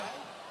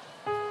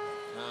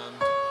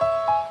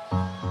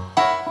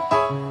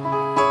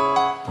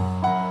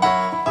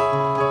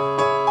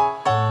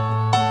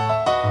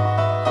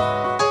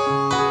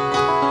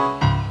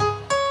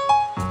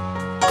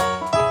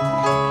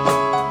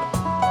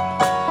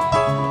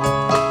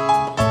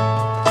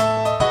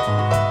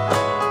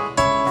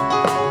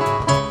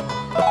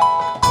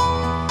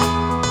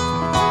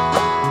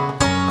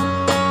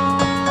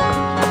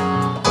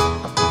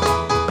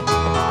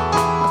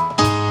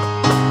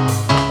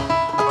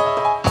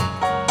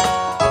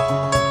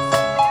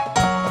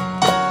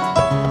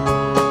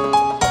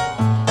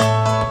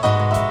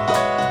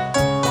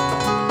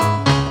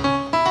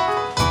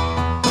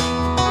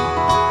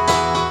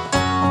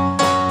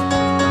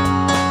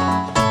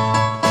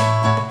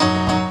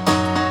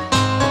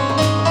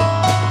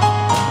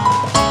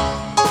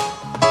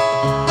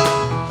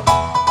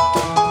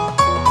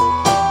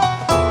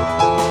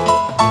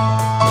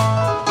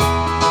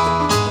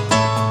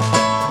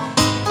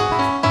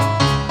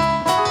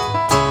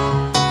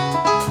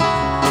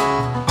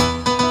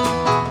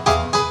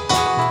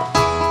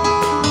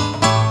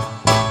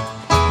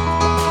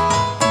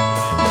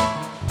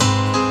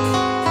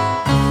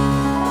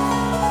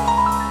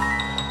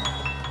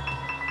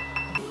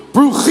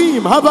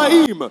ברוכים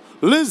הבאים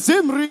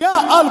לזמריה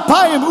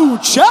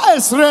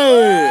 2019.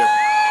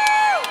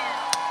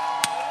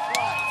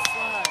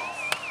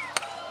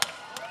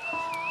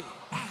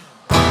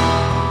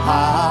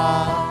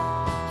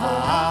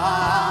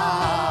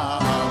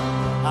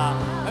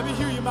 Let me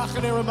hear you,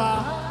 Machane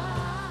Ramah.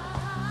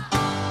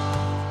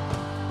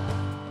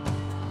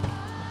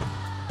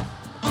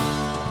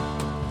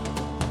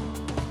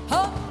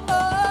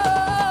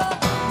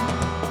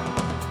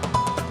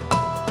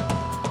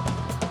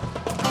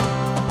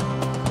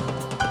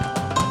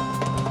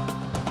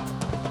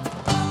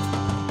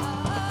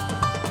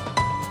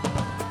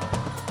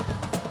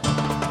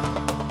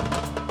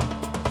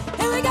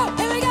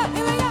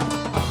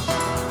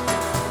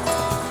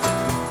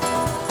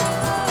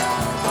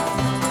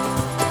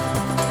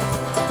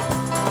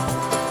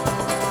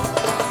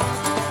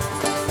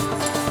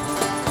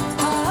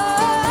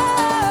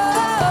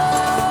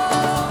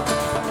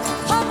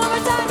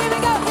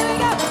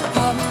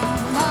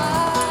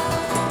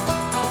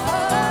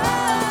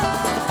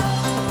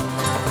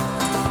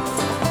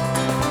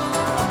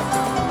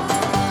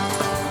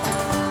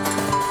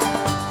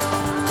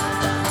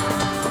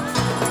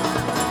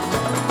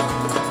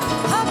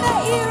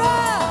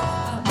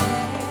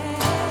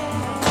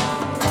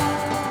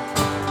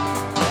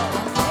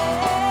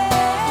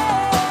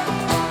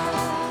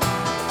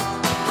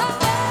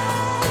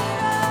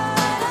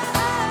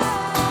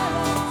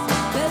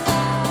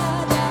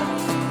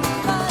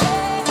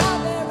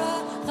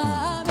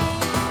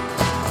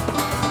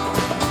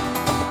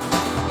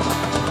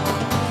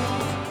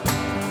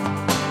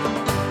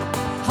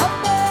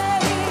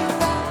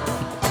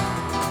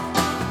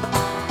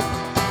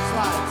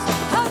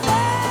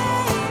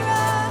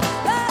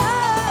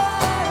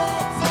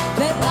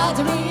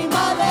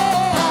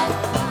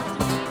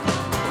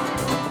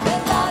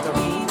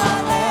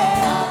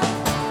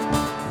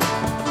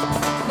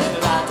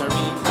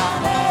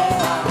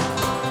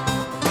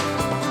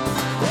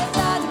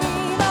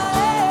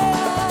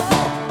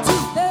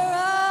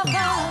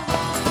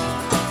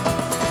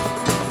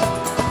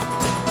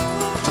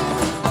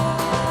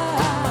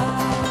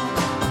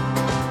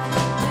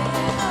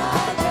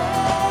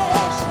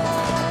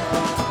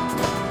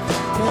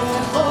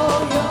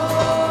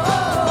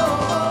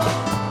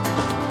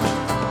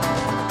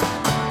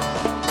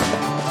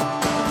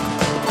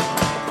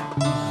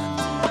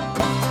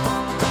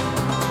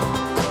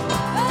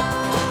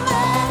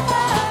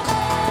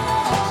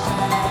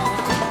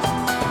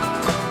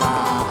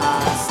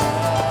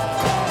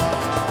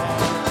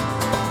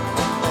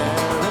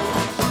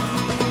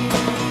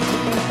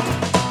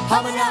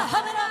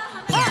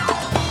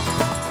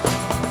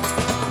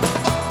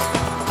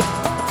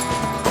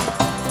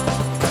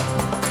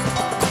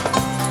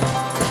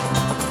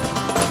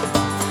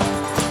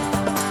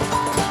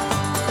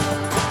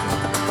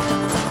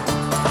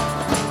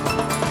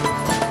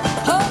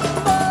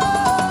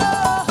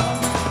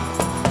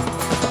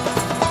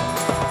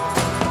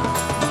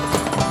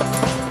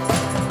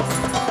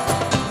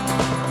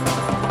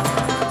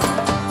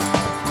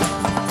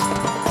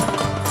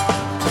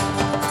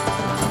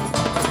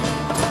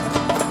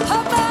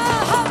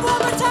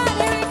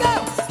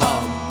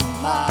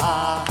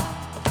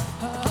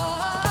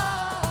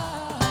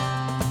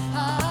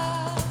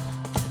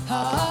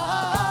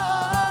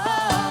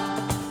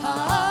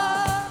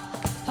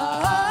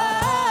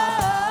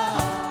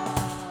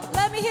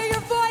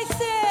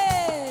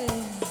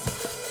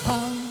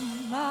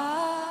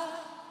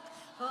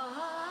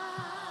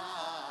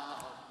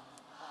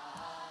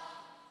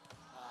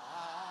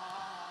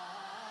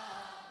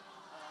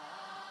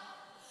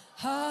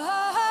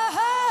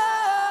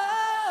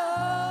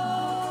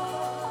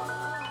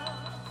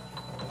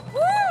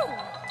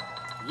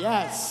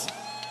 Yes.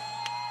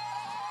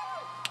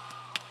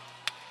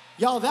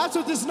 Y'all, that's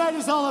what this night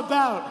is all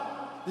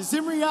about. The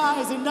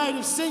Zimriya is a night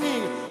of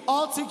singing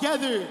all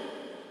together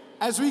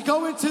as we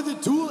go into the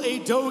Dul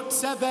Eidot,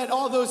 Sevet,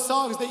 all those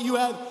songs that you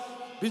have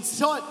been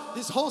taught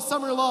this whole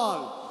summer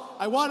long.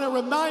 I want to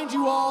remind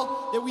you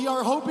all that we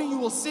are hoping you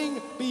will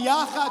sing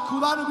Biyachad,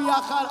 Kulanu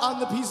Biyachad on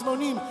the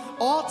Pizmonim,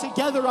 all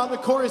together on the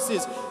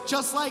choruses,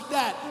 just like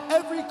that.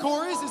 Every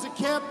chorus is a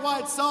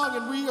camp-wide song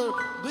and we are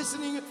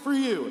listening for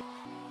you.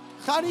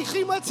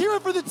 Chanichim, let's hear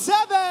it for the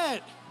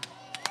Sevet!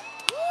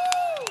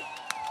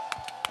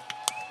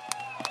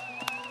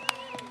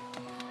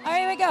 All right,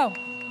 here we go.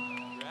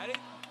 Ready?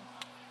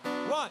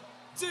 1,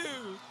 2,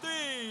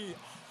 3.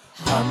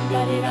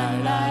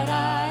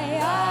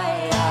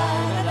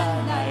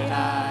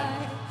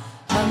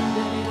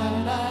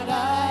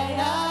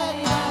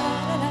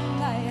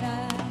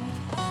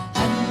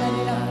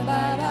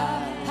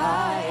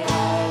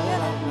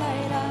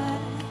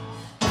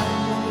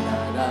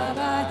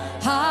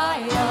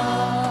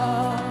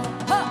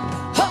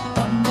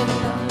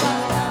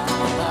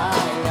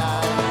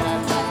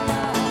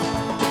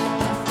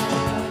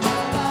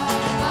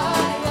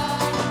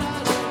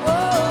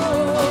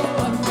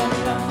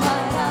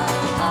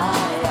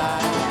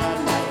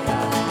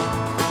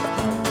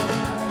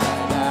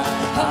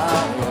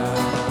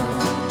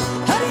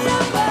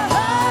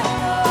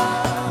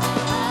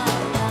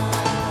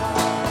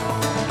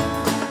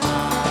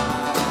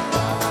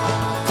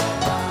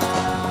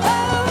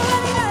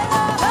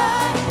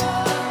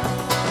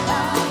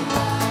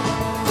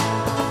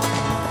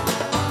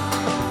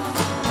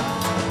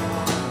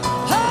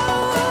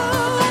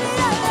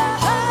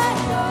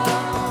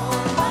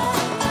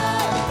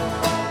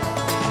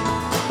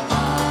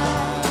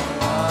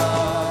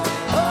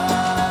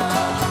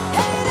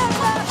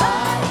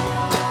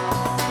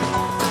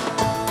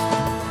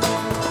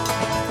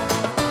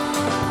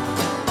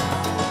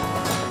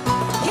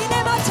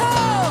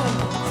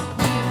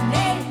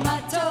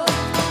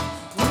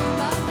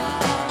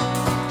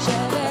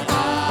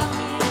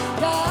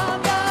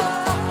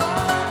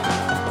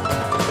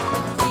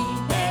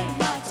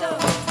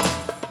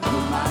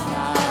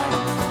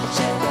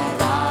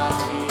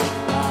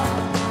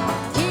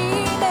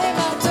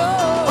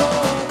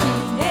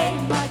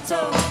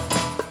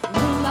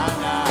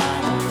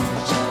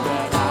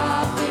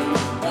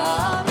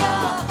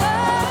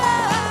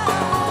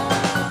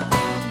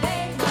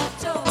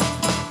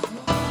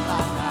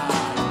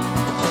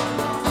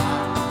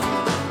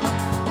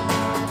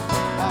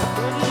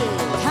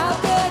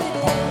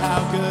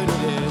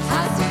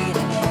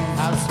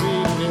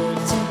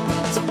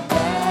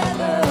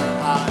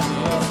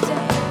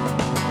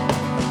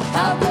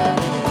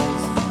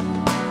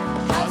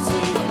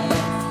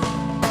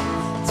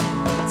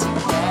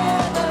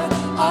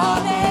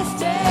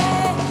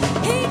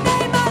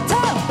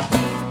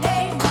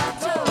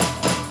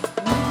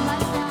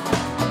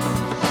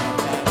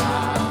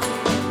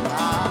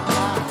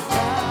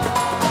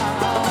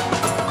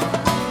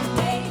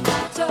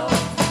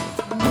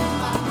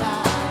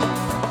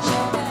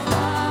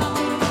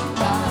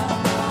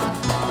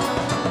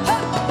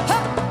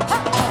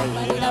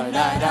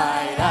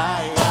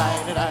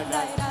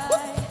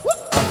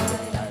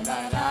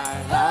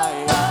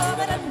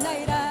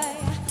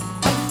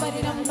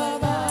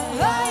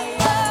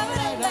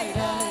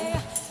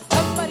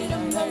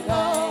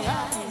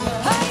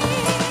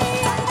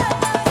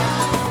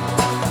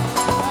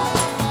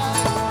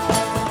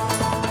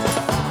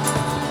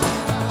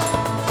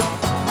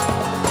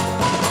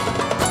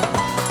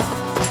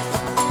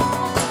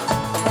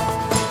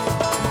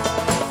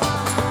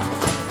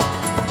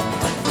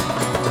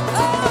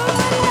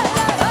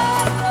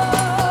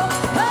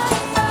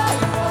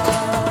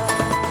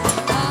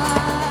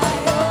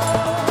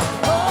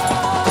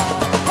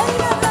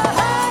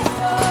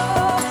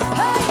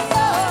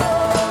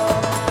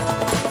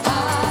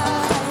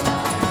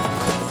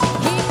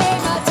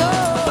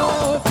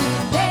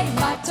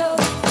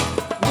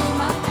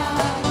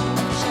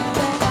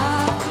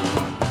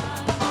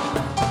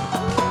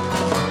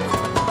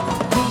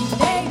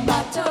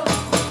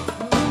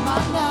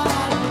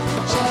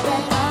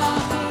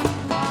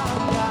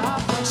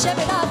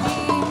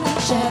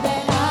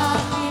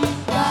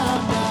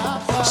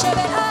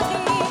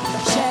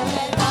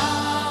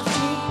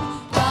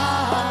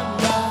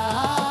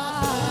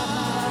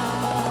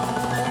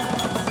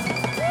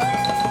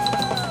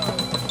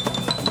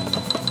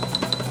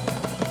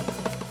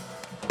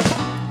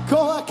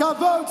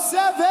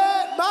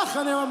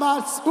 המחנה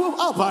מאמץ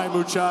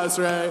ו2019,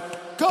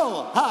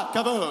 כל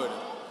הכבוד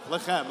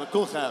לכם,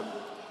 לכולכם.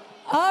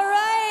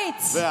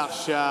 Alright.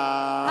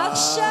 ועכשיו...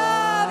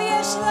 עכשיו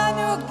יש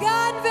לנו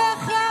גן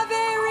וחברים.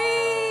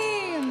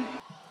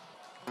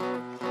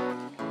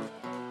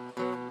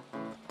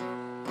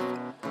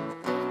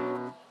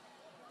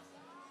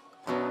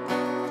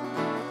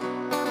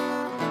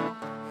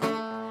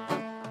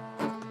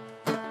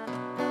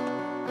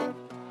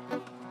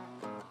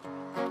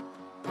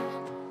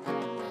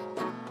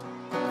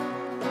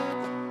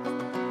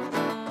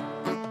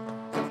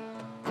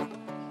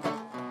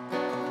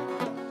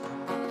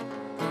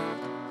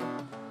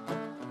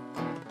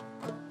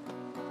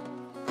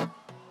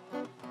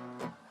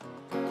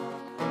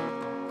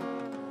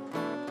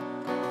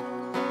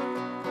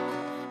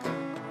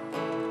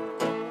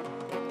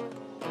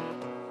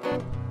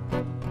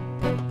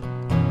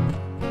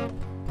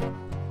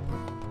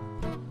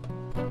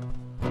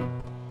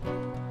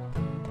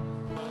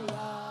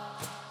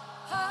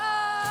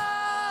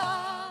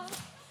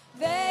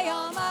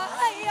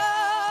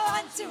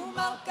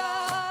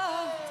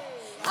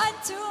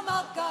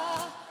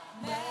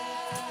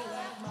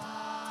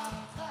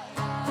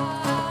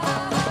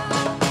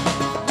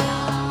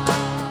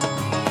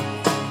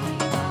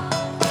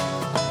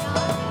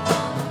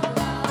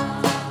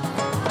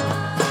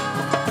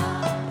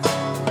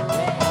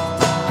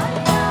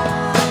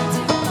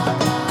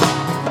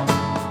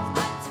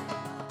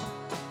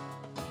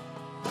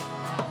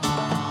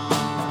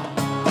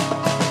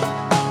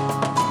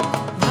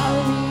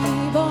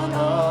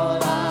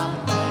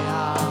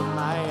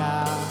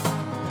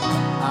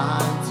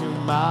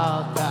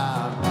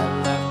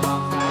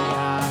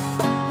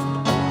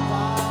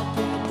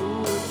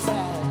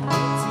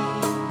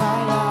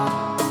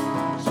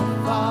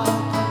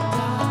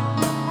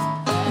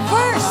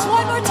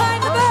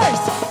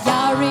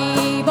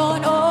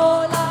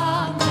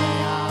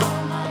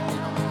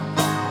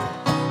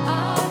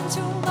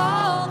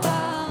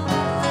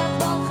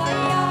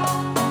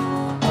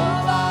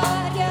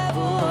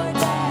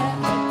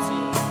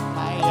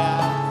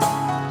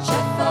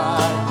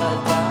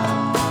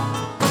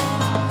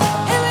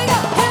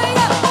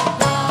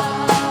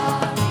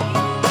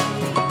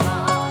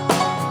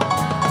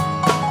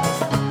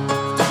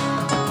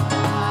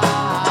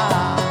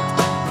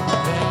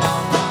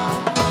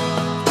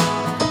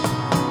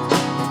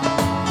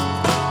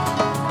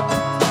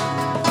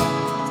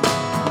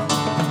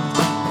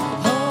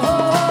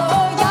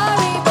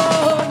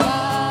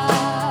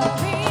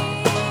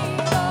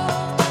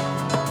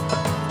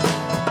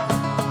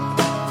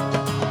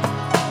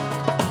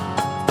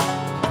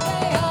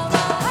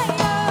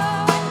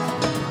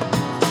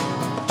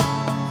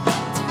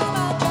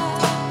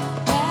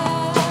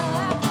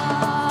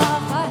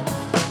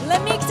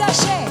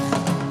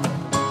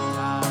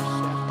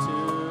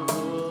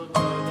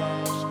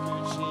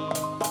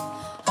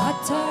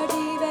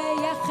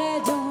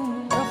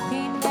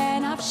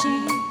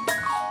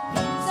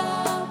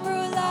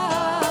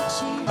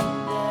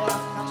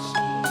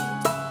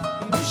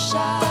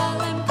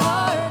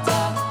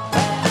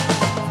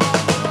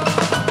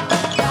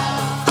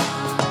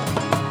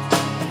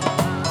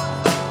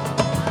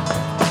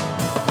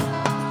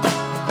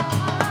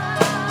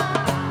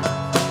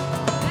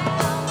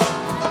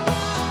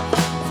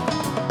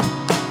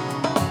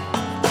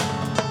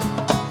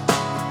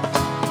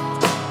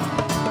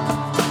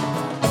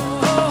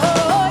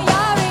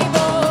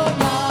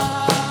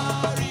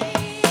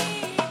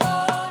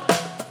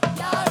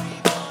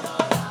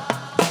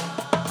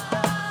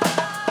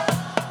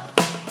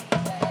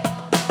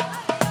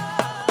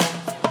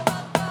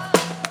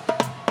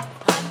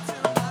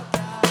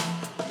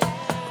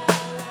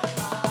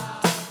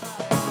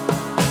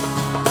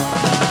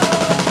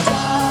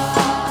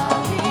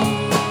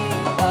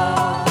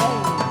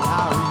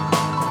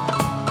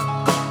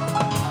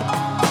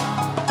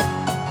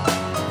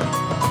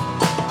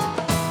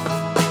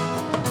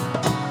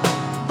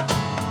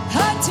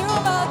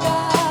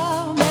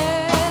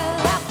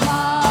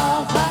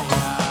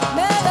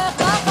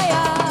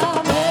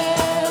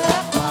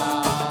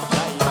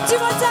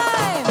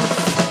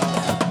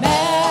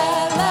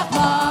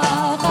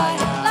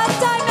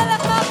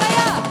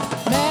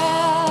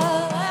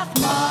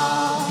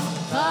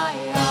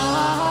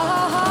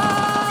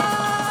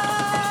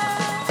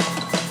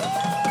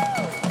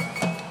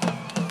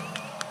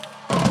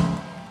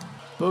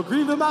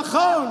 בוגרים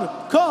ומכון,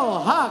 כל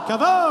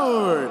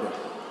הכבוד!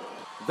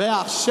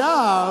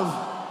 ועכשיו,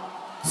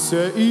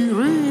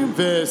 צעירים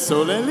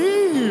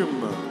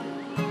וסוללים!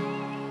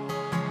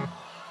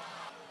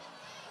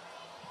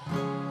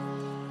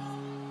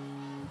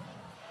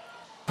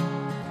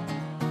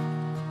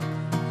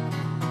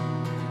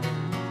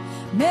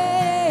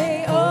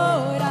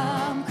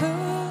 מעולם קו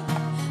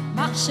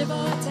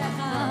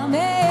מחשבותיך,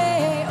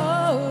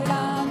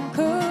 מעולם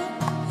קו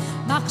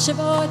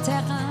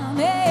מחשבותיך,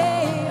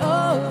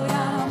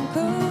 מעולם קו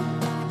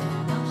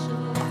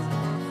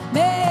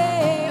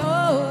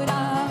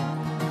מעולם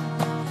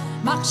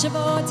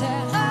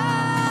מחשבותיך.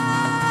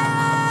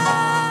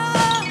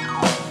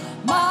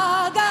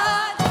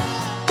 מגן,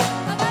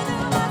 מגן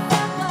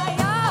ומטה חיים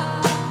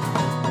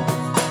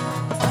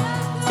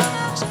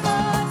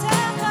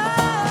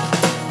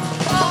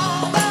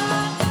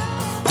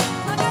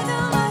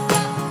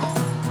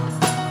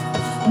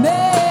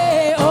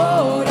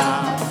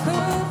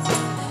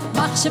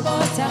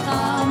מחשבותיך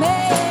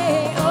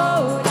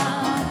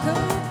מעולם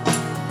קום.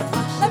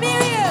 Let me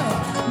hear you.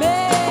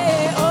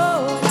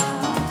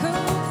 מעולם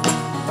קום.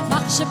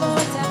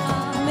 מחשבותיך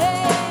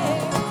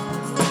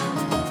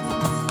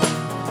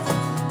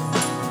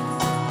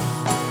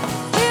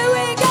Here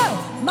we go.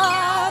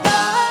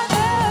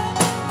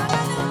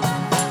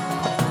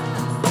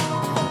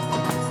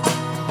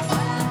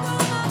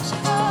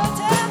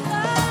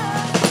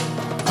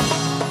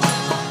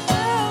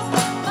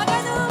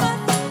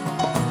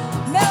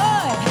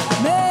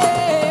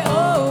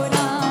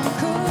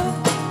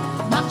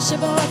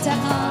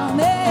 מחשבותיך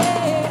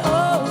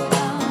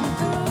מעולם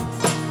קום.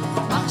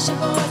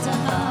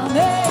 מחשבותיך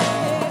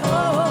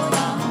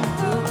מעולם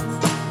קום.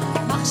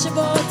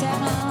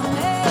 מחשבותיך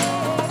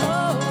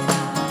מעולם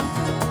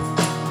קום.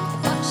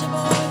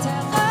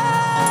 מחשבותיך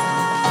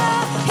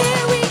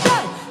Here we go.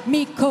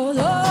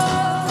 מקולו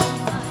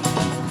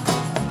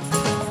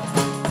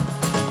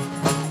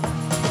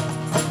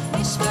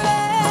נשמע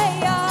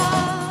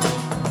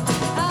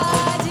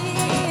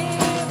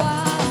אדיר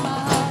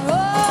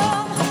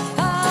במרום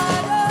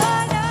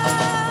אדוני.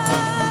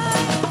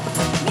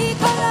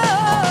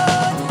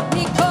 מקולות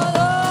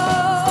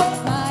מקולות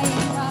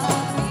מים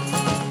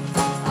רבים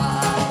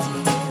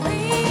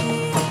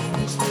אדירים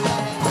נשמע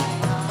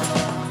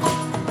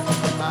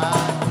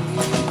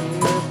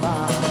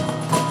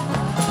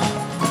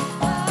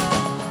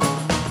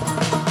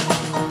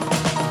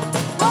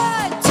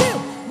One, two,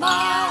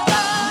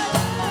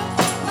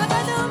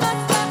 מגנו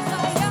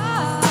מצחיה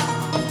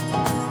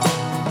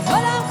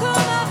עולם כל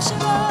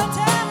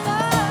מחשבותיך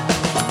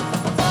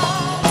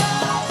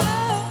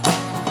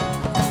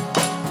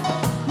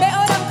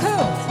מעולם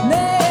קום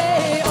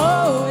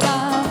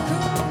מעולם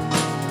קום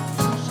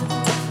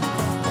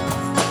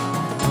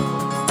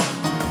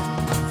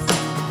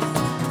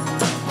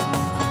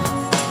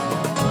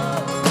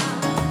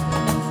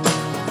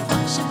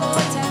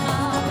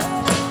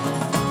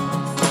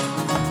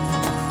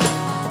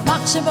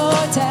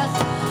מחשבותיך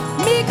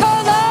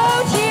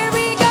מקולות Here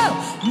we go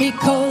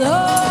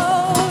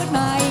מקולות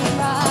מים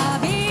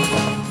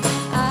רבים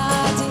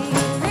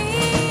אדירים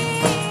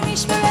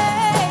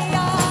נשמעי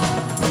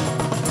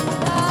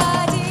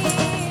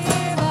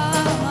אדיר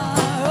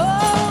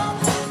במרום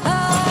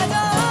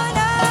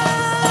אדוני.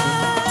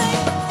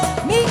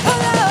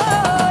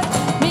 מקולות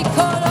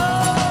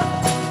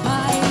מקולות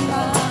מים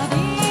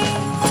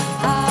רבים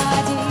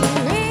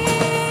אדירים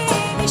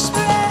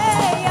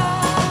נשמעי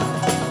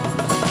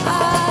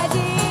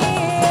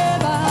אדיר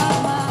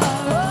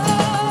במרום.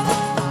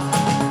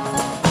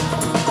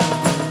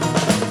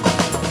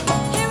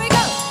 Here we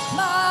go.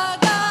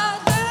 מגנו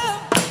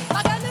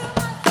מגנו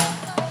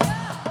מצחיה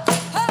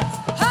הופ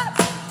הופ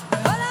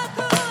עולם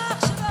כל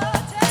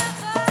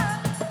מחשבותיך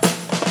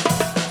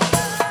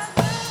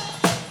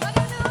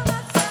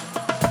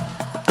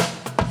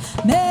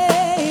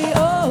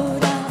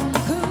מעולם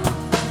קום.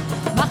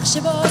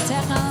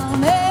 מחשבותיך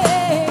מעולם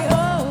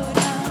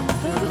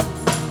קום.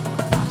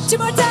 Two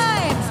more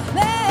times.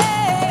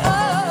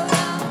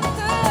 מעולם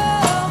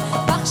קום.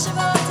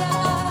 מחשבותיך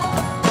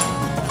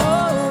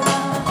מעולם.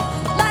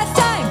 Last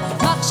time.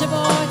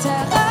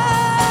 מחשבותיך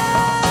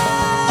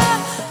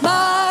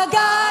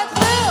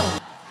מגנו.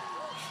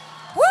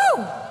 Woo!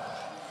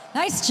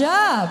 Nice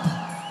job.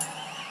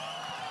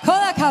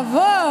 כל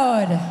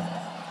הכבוד.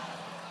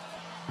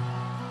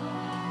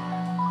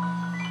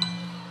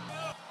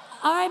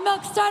 All right,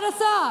 Milk, start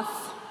us off.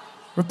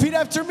 Repeat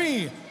after me.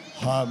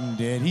 Hum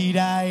diddy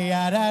da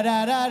ya da da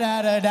da da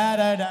da da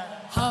da da.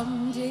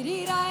 Hum diddy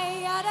da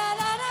ya da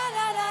da da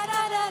da da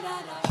da da da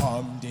da.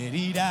 Hum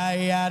diddy da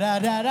ya da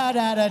da da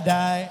da da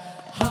da.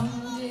 Hum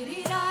diddy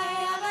da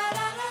ya da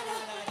da da da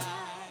da da.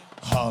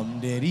 Hum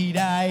diddy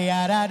da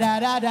ya da da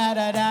da da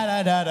da da da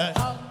da da.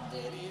 Hum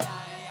diddy da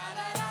ya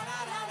da da da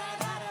da da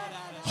da da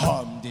da.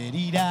 Hum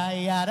diddy da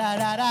ya da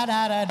da da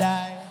da da da.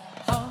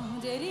 Hum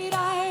diddy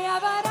da ya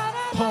da da da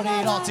da. Put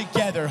it all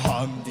together.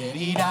 Hum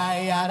diddy da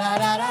ya da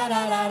da da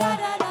da da da.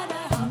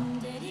 Hum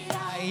diddy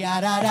da Ya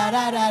da da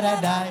da da da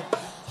da.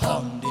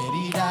 Hum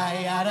diddy da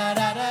ya da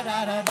da da da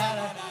da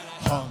da.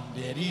 Hum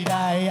diddy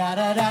da ya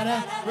da da da.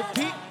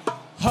 Repeat.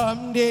 Hum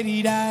diddy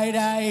da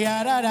da ya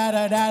da da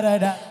da da da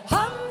da.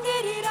 Hum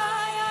diddy da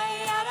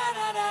ya da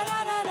da da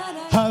da da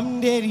da. Hum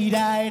diddy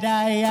da da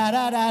ya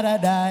da da da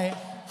da.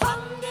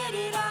 Hum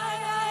diddy da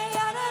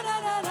ya da da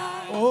da da.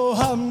 Oh,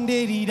 hum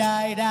diddy da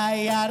da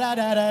ya da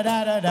da da da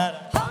da da.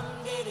 Hum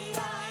diddy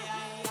da ya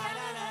da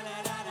da da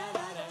da da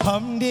da.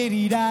 Hum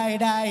diddy da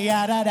da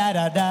ya da da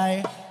da da.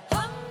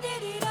 Hum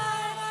diddy da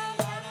ya da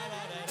da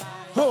da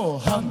da. Oh,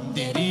 hum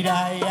diddy da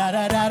ya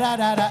da da da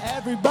da da.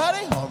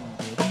 Everybody, hum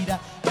diddy da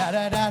ya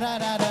da da da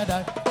da da da.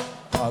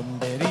 Hum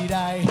diddy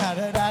da ya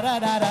da da da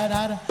da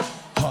da da.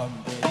 Hum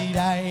diddy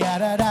da ya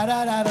da da da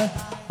da da.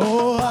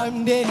 Oh,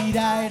 hum diddy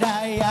da da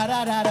ya da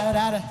da da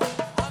da da.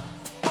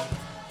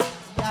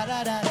 Ya da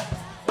da da.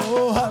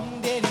 Oh, hum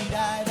diddy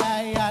da da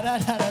ya da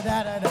da da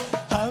da da.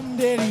 Hum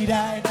diddy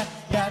da da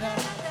ya da.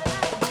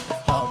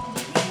 Hum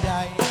diddy da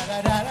ya da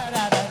da da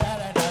da da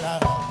da da.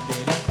 Hum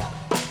diddy da.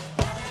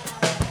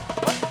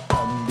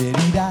 Hum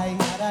diddy da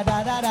ya da da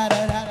da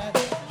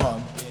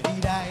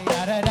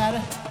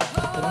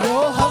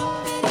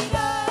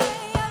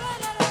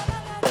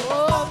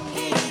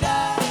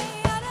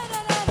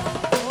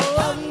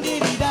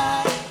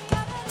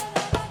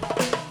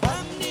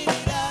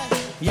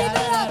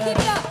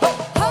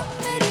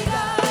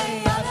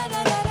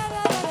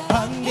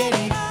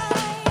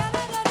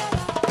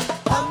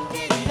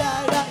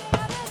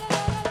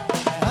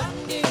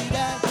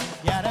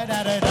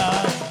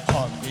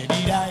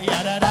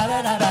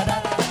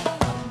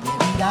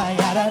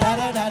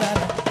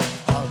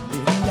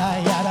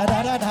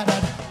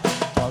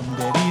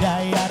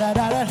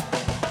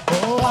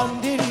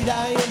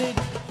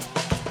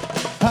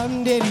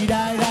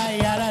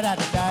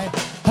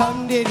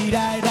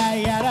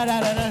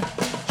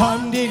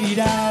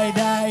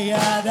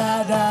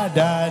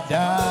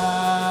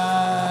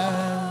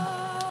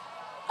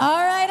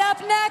All right, up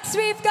next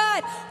we've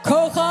got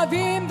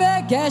Kochavim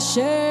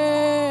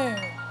V'Gesher.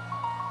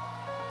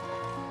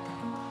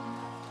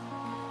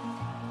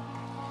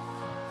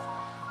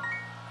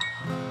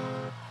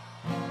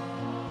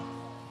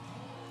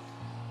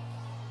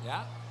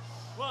 Yeah.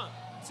 1,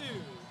 2,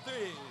 3.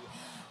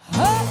 Oh,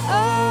 oh,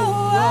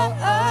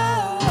 oh,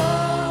 oh,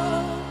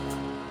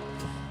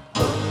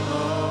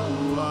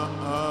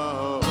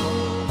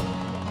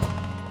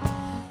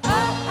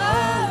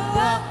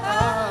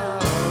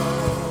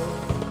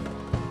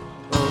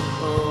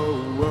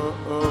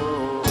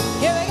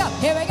 Here we go,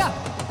 here we go.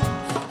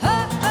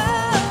 Oh, oh,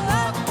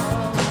 oh.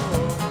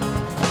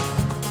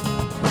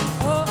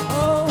 Oh,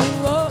 oh,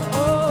 oh,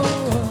 oh.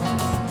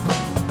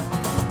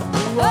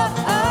 Oh,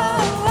 oh,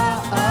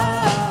 oh, oh.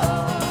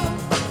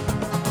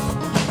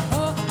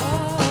 Oh,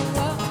 oh,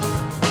 oh.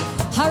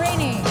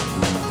 Harini.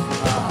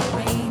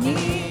 Harini.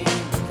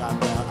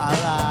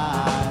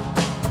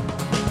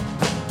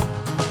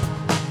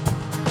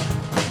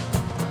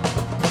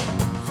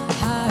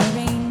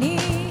 Harini.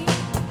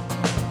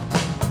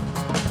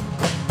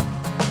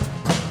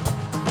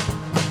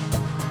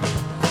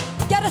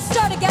 Get us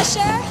started,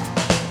 Gesher.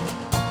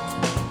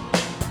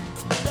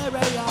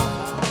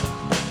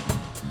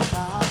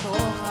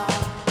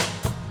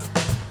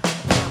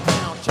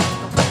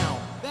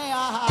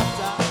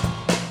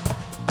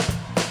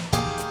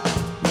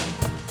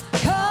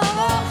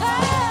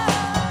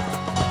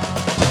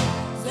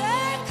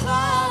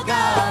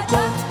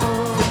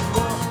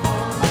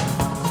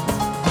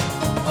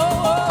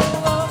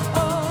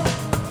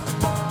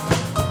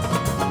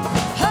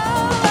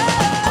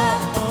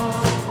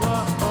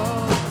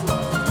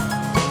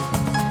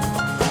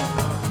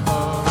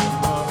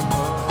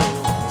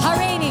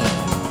 Harini.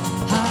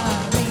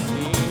 Harini.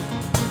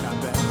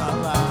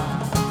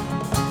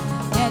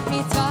 Et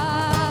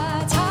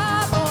mitzvat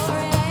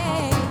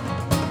haborei.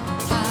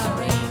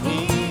 Harini.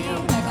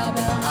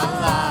 Mekabel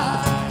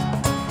alai.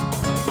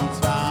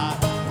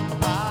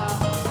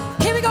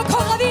 Here we go,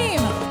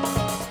 Kochavim.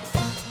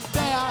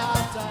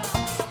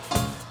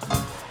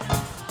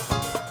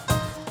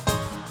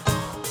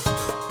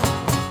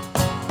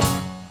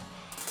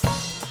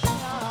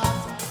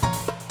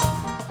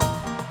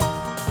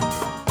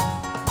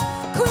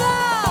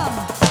 Kulam.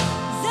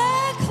 Ze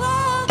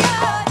klal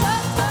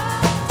gadol.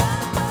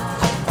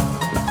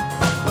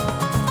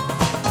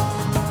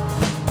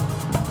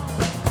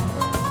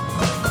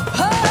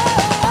 Oh,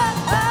 oh,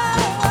 oh,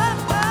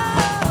 oh.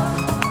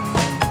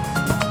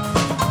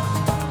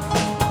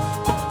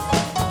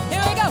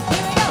 Here we go,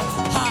 here we go.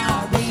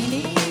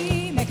 Harini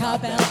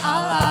mekabel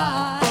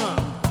alai.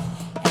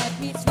 Et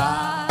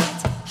mitzvat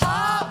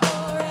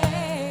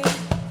haborei.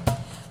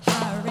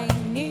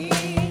 Harini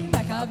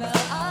mekabel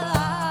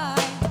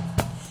alai.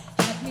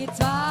 Et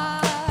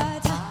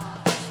mitzvat.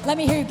 Let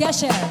me hear you,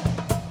 Gesher.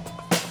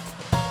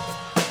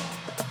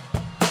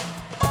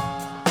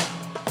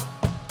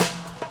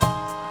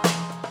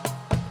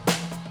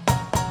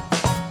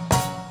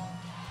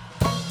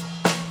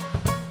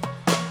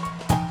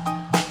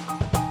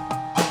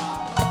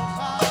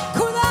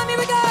 Kulam, here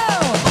we go.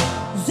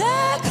 Ze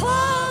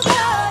klal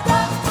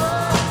gadol.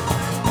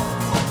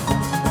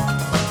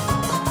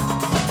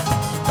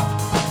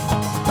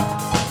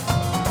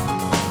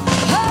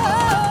 Oh,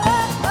 oh,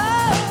 oh,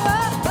 oh,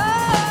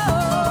 oh.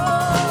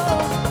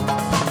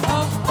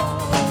 Oh,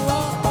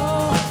 oh,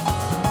 oh.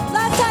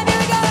 Last time, here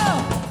we go.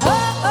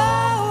 Oh, oh,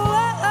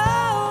 oh,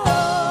 oh.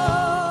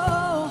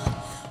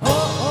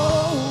 Oh,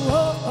 oh,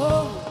 oh,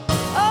 oh.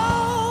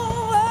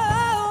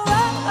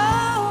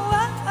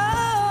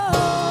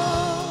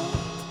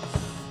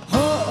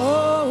 Oh,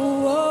 oh,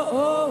 oh,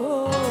 oh,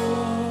 oh.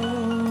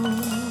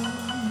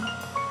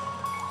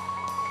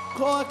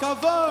 כל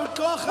הכבוד,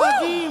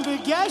 כוכבים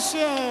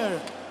וגשר.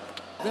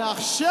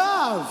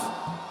 ועכשיו,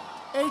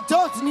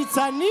 עדות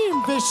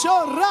ניצנים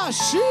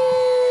ושורשים.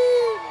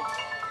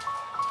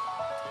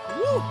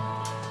 וואו.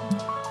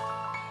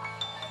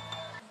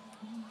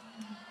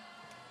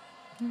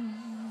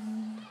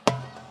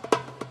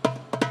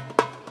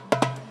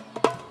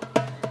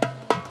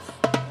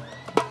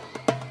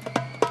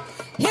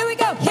 Here we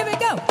go, here we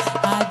go.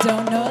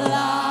 Adon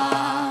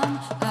Olam,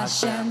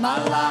 Hashem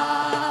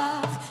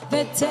Malach,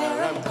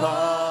 V'terem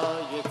כל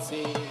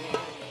יציר.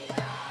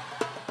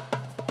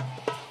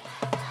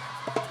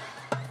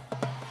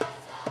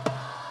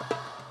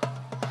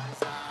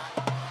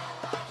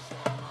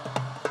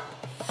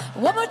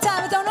 One more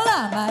time, Adon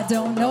Olam,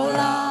 Adon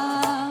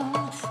Olam,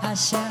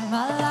 Hashem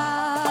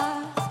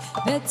Malach,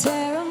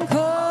 V'terem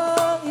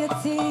Kol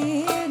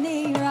Yitzir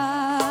Nira.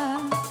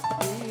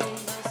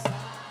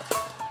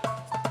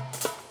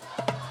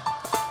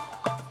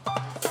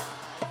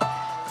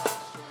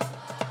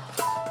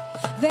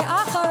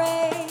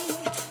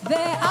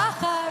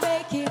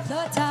 ואחרי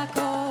ככלות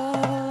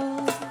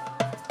הכל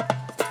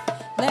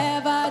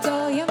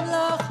לבדו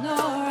ימלוך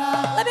נורא.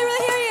 Let me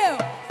really hear you.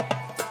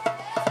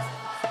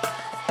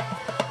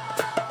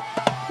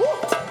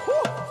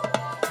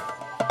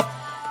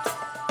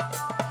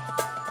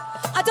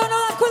 אדון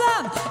עולם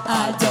כולם.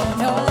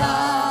 אדון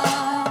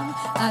עולם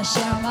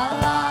אשר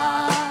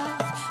מלך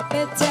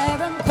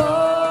בטרם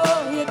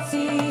כל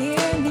יציר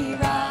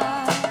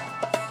נראה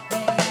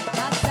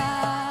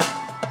ונעשה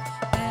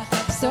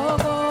בחפצו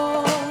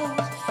בו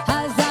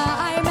אזי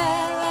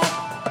מלך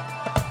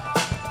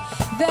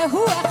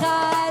והוא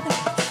אחד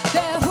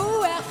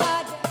והוא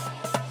אחד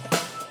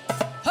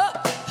הופ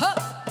הופ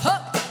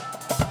הופ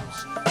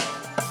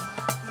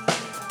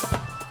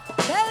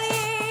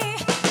בלי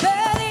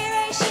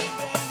ראשי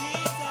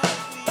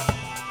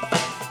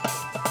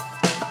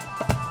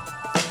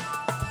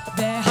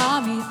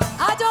והמית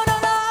אדון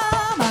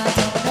עולם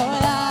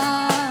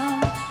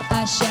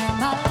אשר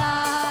מלך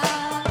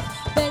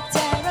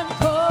בטרם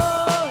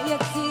כל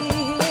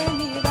יציר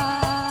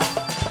נראה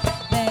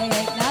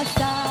ועת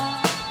נעשה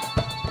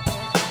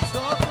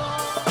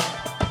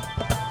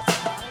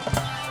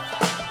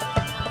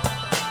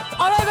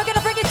All right, we're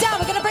gonna bring it down,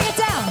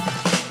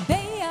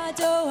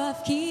 בידו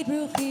הפקיד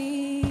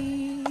רוחי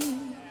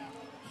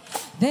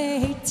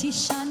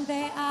והתישן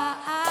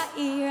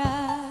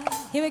והעירה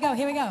Here we go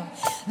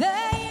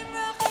ועם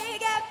רוחי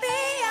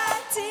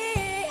גביעתי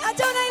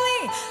אדוני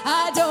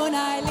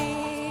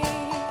לי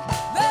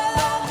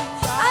ולא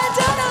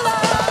אדון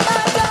עולם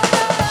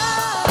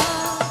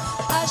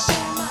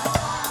אשר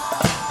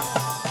מלך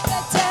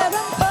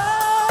בטרם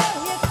כל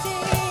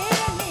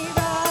יציר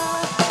נראה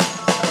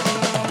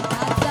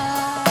ונעשה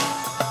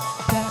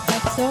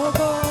בחפצו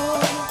בו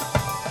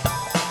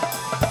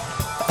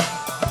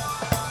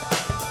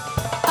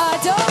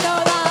אדון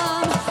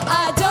עולם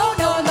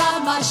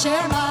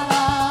אשר מלך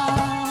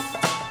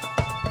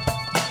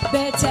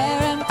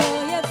בטרם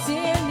כל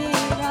יציר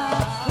נראה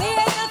לי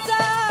עת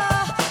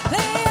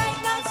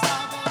נעשה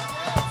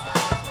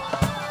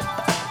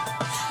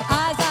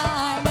אזי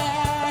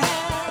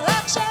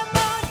מלך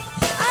שמות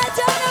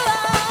אדון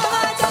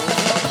עולם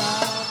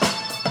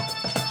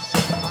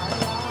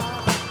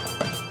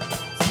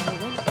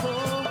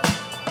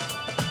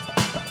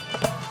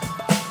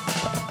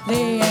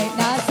לי עת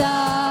נעשה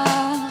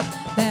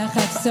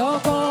בחפצו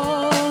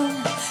כל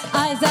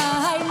אזי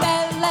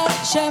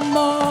מלך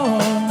שמו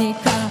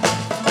נקרא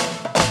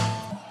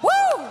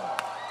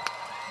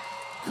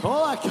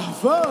כל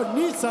הכבוד,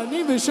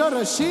 ניצנים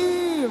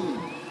ושורשים.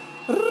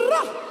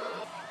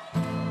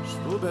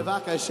 שבו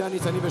בבקשה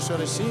ניצנים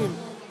ושורשים.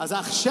 אז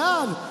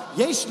עכשיו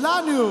יש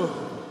לנו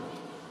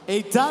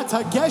עידת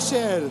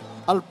הגשר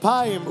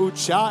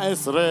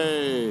 2019.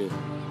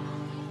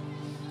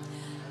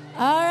 All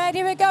right,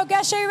 here we go.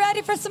 Gesher, you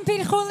ready for some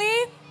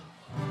pirchuli?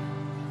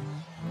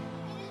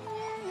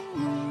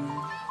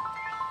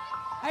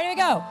 All right, here we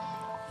go.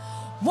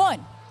 1,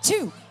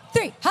 2,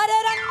 3.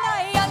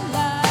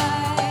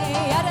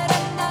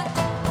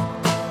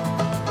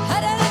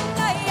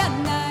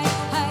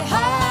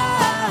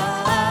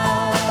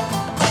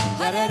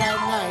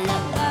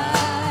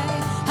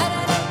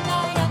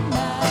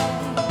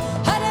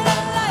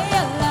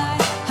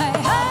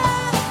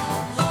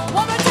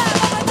 One more time.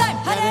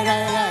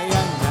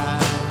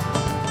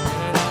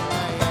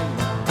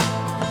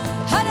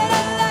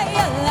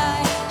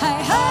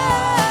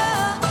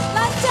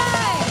 Last time.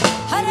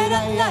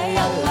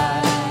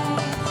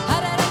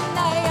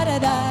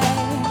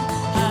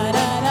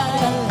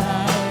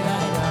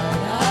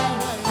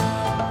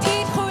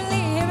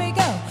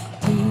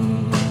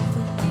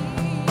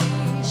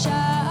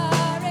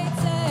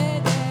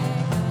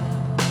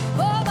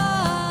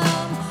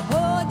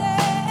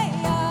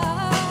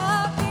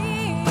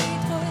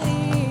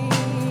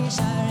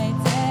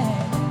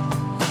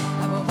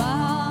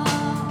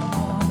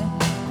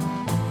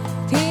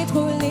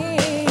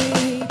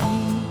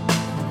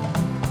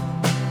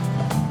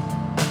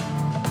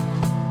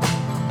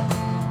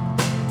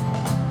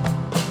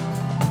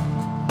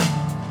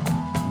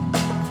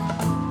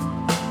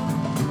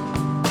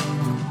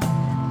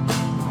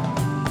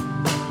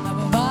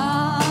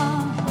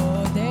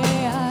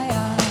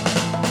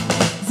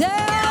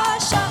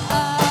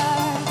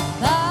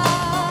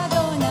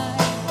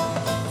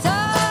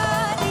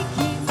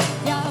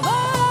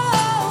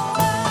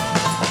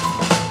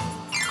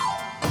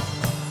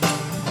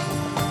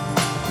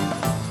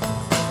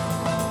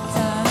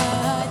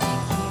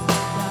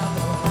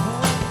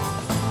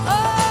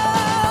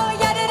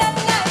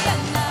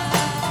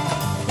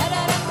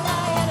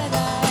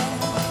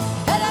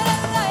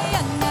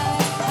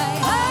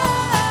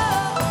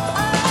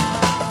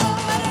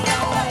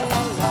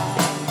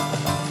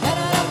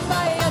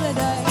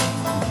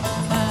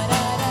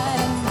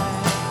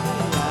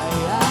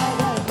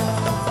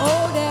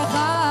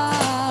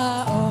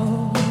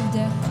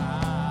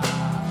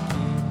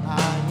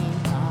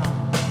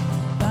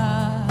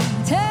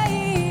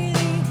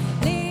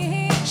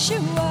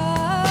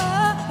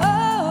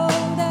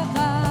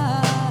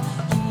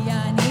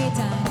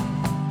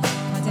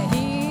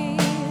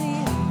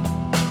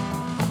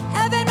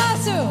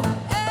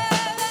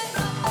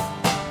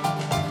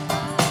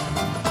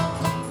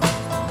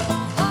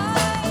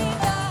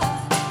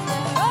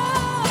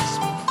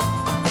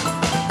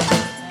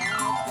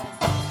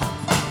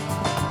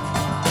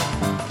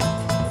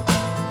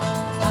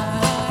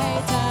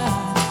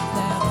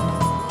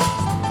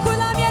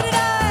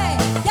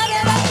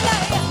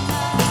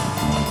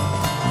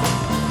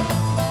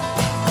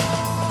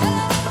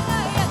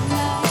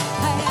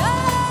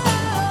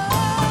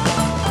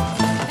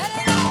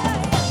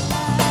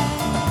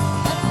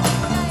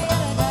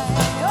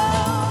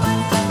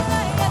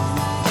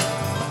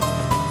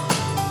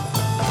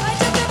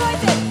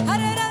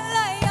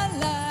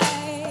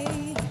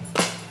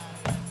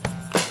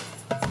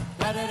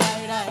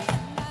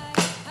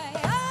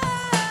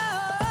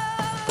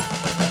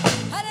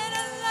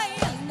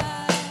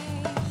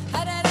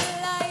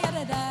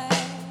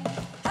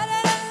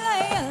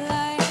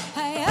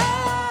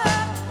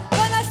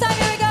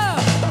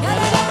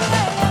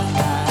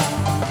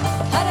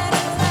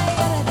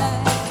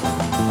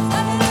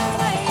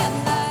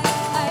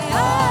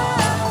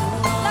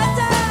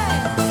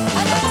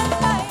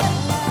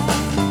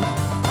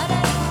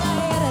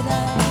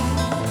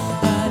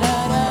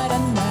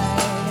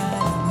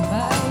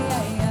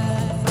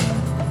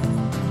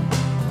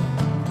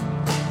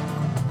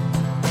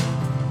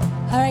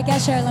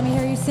 Gesher, let me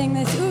hear you sing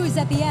this ooze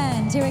at the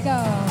end. Here we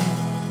go.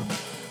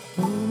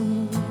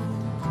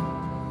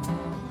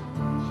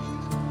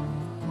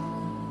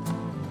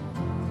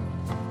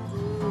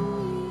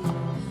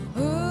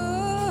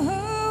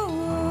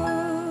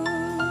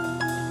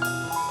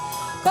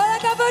 כל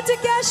הכבוד to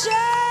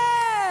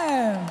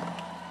Gesher!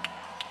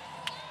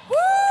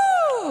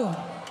 Woo!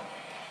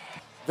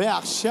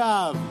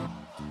 ועכשיו,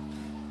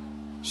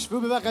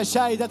 שבו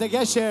בבקשה עידת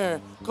הגשר,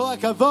 כל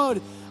הכבוד.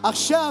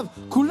 עכשיו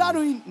כולנו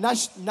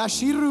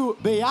נשירו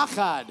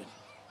ביחד.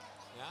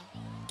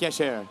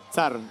 גשר,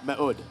 צר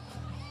מאוד.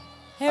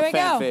 Here we A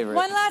fan go. favorite.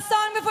 One last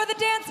song before the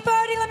dance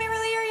party. Let me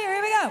really hear you.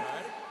 Here we go.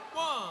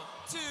 1,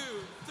 2,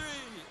 3,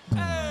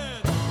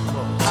 and...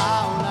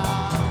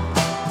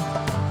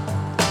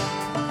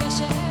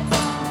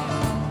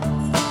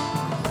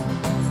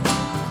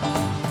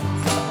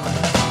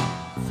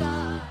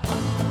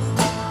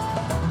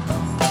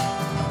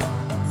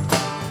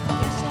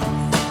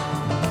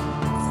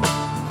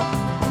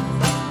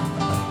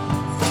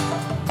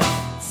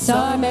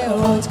 צר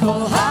מאוד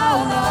כל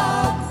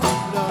העולם,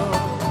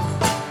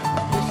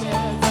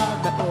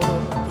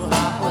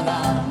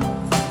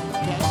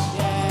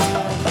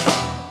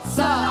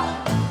 צר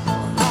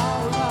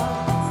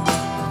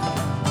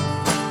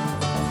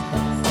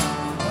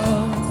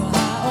כל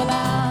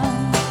העולם,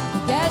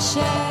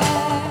 גשר,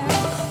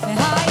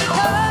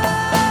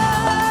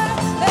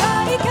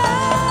 והעיקר,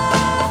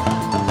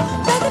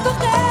 לא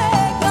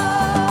תפחד,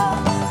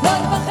 לא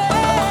תפחד,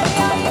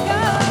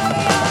 העיקר.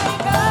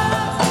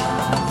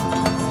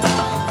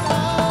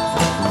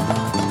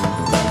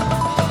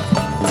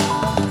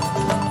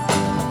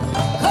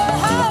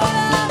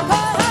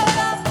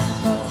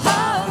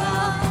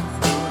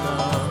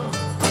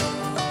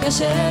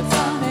 גשר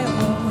צר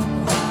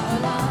מאוד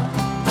העולם,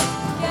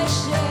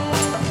 גשר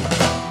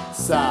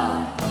צר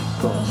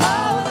כל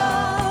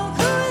העולם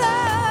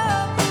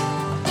כולם,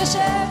 גשר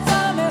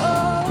צר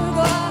מאוד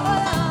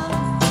העולם,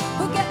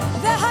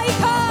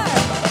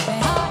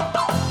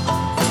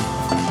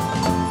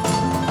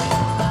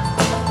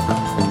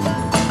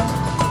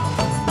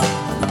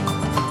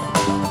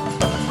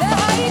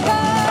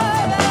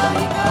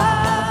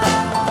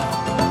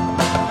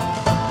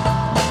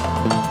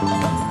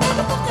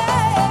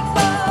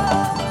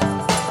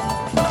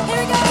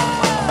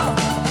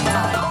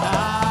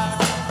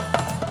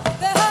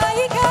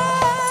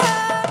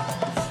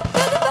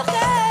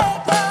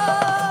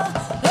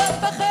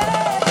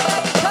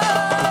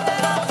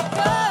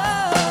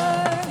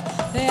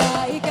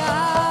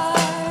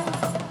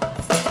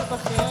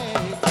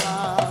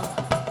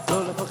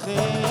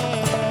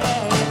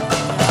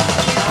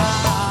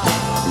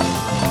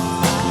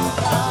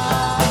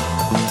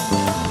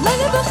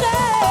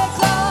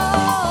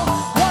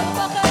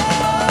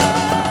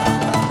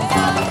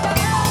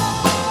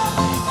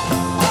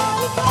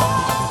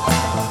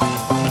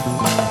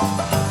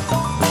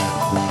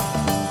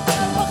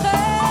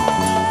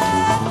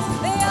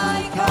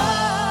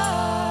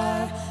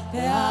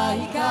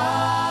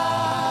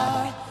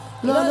 והעיקר,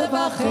 לא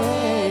לפחד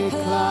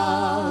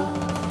כלל,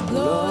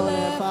 לא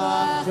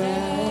לפחד.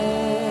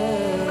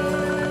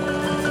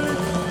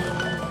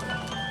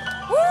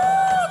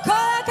 כל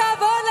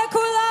הכבוד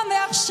לכולם,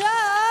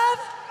 ועכשיו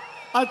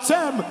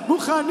אתם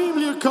מוכנים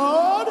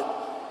לרקוד?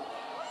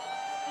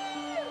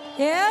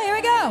 Yeah, here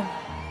we go.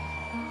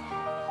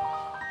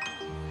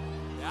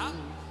 Yeah?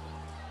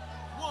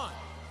 1,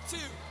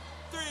 2,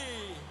 3.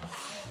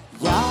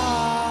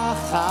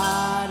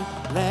 יחד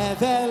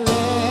לב אל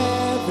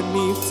לב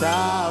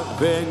נפתח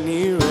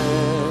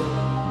ונראה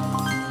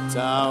את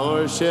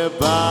האור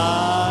שבשמיים.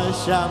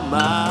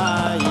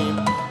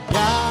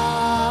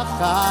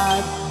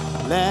 יחד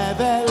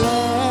לב אל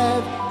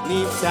לב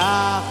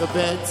נפתח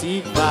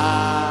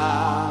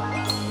בתקווה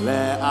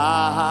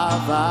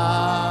לאהבה.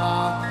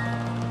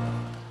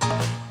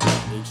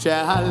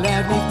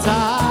 כשהלב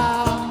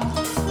נפתח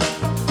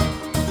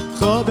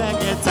חובק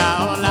את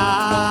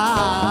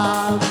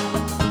העולם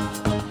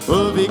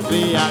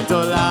ובקריאה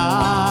גדולה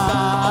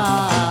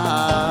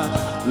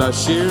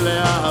לשיר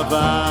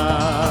לאהבה.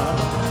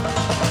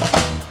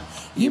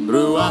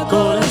 אמרו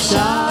הכל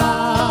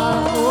אפשר,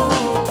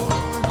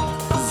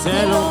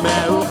 זה לא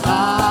מאוחר,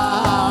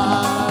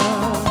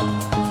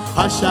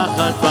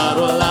 השחר כבר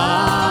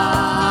עולה,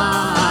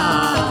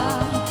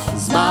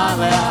 זמן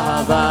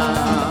לאהבה.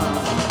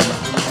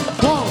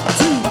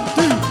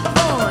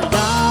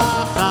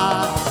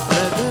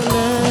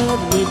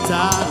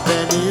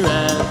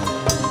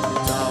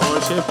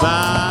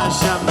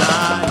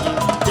 בשמיים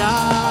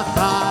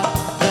יחד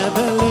לב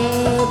אל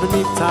לב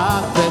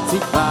נפתח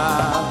בתקווה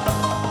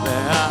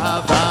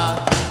לאהבה.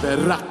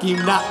 ורק אם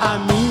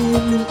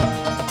נאמין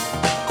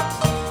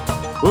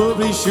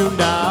ובלי שום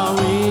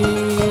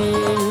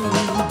דאווין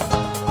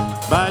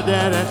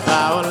בדרך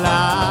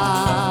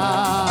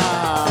העולם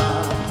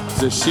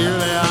זה שיר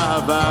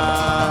לאהבה.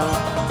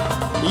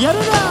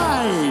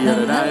 ידעי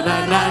ידעי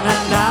ידעי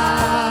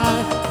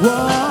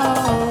ידעי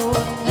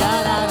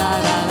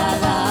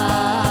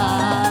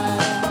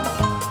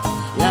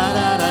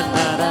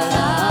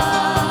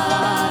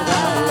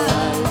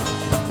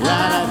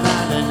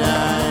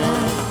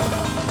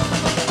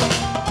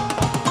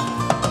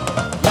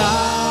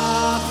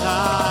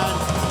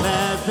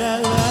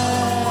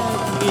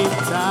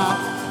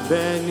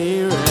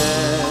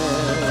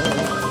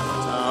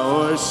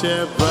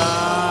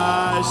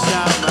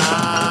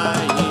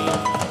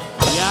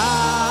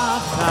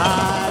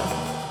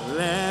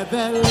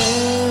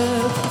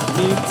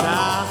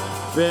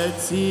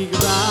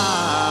ותקווה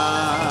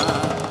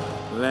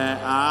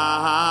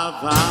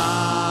לאהבה.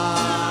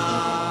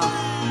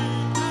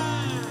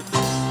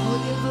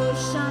 עוד יבוא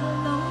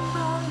שלום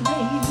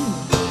עלינו,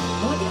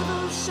 עוד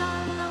יבוא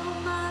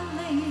שלום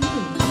עלינו,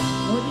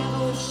 עוד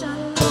יבוא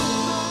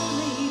שלום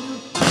עלינו,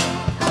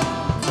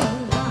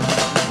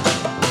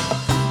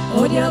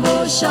 עוד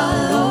יבוא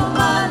שלום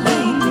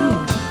עלינו,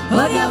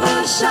 עוד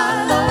יבוא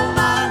שלום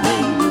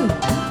עלינו,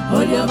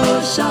 עוד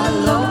יבוא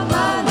שלום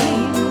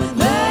עלינו,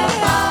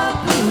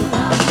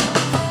 והכולם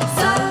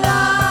סלם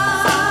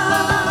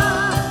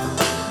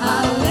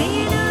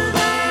עלינו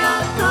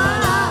ועל כל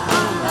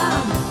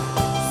העולם,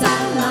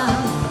 סלם,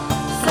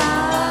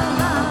 סלם,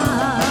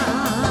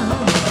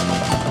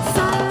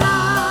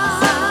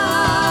 סלם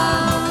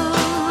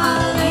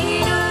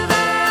עלינו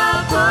ועל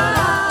כל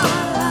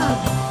העולם,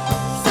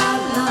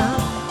 סלם,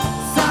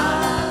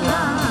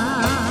 סלם.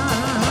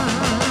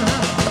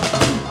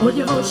 עוד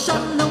יבוא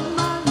שלום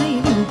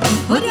עלינו,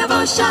 עוד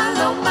יבוא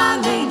שלום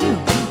עלינו,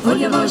 עוד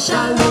יבוא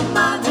שלום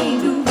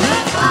עלינו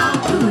ועל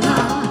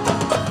כולם.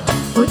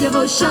 עוד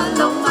יבוא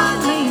שלום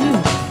עלינו,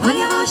 עוד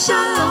יבוא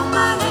שלום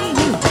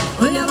עלינו,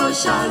 עוד יבוא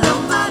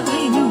שלום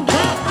עלינו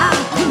ועל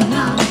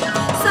כולם.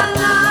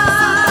 סלם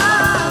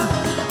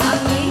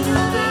עלינו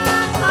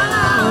ועל כל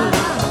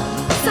העולם,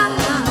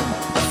 סלם,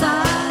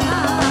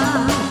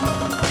 סלם,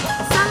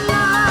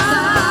 סלם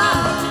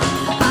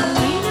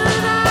עלינו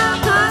ועל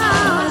כל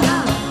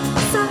העולם,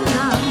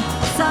 סלם,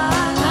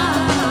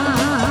 סלם.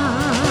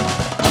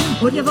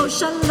 עוד יבוא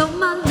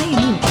שלום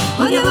עלינו,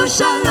 עוד יבוא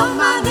שלום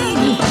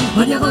עלינו,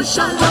 עוד יבוא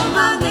שלום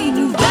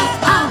עלינו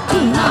ועל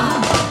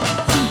כולם.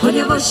 עוד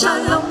יבוא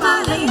שלום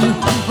עלינו,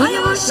 עוד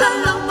יבוא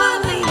שלום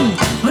עלינו,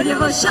 עוד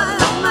יבוא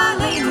שלום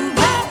עלינו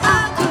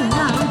ועל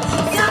כולם.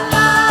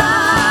 סלם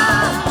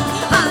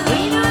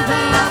עלינו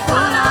ועל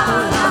כל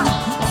העולם,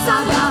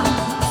 סלם,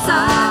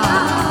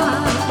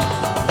 סלם,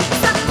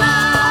 סלם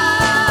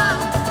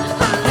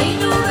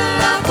עלינו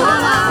ועל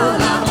כל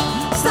העולם,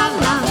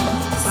 סלם,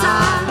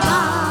 סלם.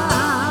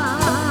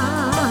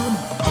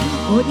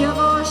 עוד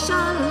יבוא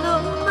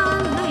שלום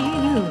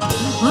עלינו,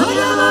 עוד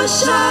יבוא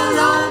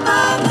שלום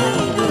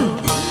עלינו,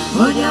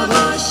 עוד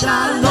יבוא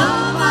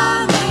שלום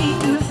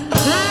עלינו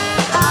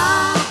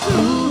ועל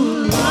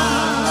כולם.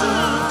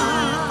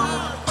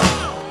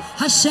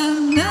 השם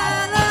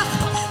מלך,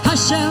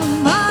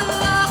 השם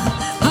מלך,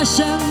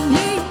 השם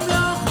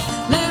ימלוך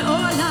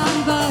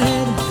לעולם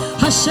ועד.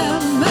 השם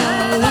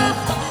מלך,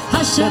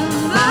 השם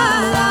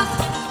מלך,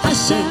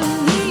 השם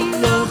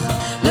ימלוך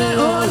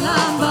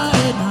לעולם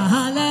ועד.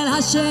 הלל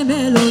השם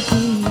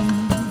אלוקים,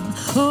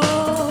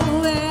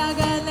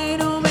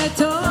 והגלנו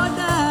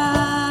בתודה.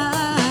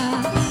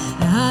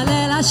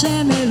 הלל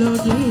השם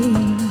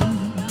אלוקים,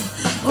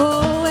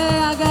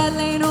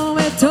 והגלנו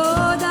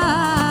בתודה.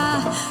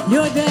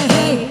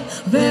 יודעי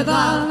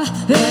ובב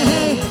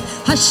והי,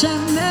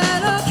 השם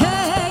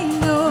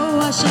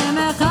אלוקינו, השם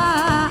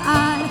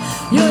אחד.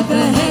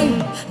 יודעי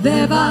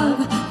ובב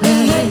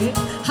והי,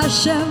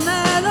 השם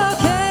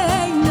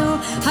אלוקינו,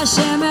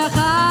 השם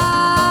אחד.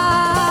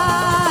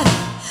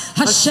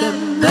 השם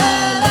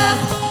מלך,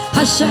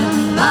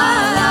 השם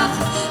מלך,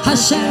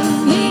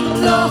 השם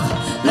ימלוך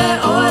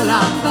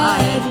לעולם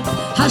ועד.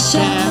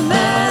 השם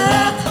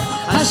מלך,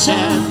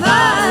 השם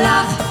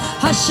מלך,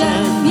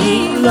 השם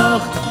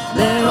ימלוך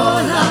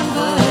לעולם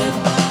ועד.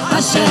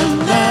 השם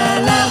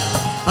מלך,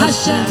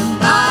 השם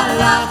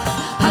מלך,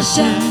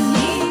 השם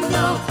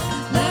ימלוך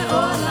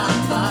לעולם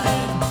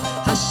ועד.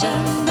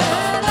 השם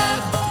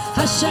מלך,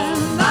 השם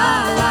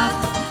מלך,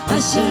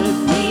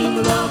 השם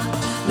ימלוך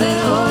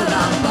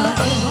לעולם ועד.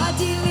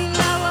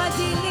 ודילילה,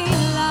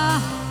 ודילילה,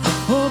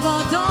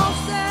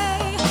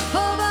 ובדוסי,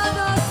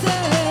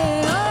 ובדוסי,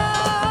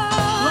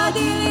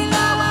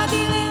 ודילילה,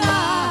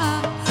 ודילילה,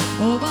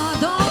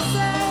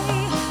 ובדוסי,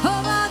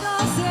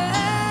 ובדוסי.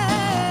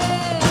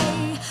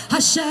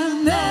 השם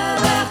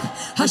מלך,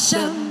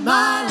 השם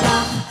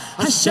מלך,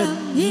 השם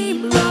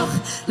ימלוך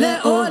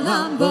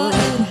לעולם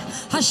ועד.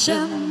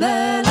 השם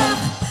מלך,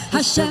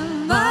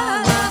 השם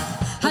מלך,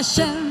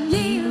 השם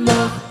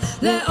ימלוך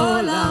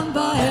לעולם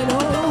ועד.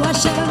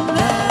 השם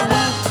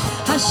מלך,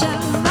 השם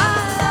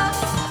מלך,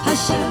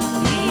 השם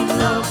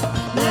ימלוך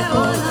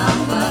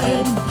לעולם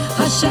ועד.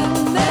 השם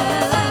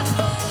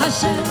מלך,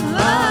 השם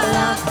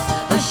מלך,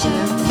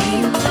 השם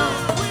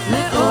ימלוך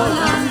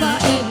לעולם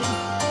ועד.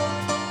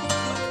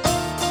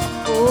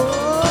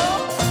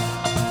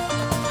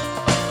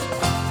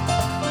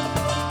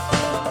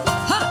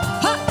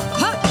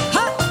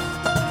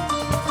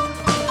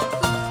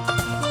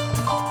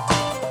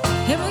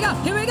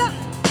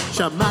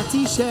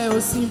 שמעתי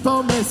שעושים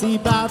פה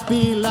מסיבה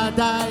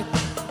בלעדיי,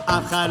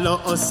 אף אחד לא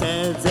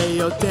עושה את זה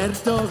יותר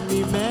טוב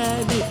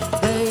ממני.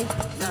 היי,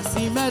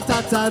 נשים את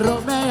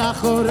הצרות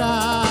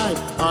מאחוריי,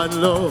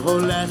 אני לא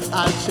הולך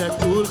עד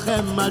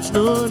שכולכם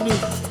מג'נונים.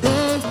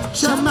 היי,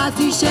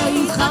 שמעתי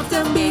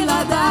שהתחלתם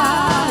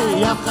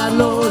בלעדיי, אף אחד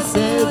לא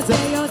עושה את זה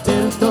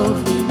יותר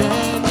טוב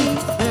ממני.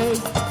 היי,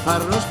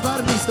 הראש כבר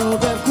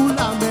מסתובב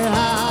כולם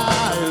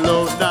מהי,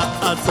 לא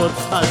נעצור לעשות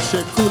עד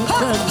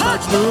שכולכם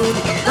מג'נון.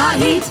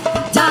 להיט,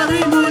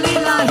 תרימו לי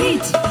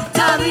להיט,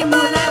 תרימו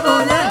לב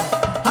עולה,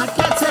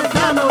 הקצב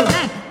גם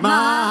עולה.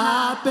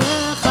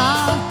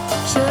 מהפכה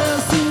של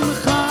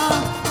שמחה,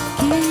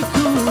 כי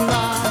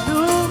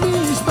כולנו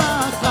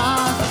משפחה,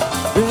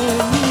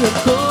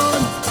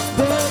 ונרקוד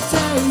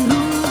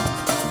ותהיו,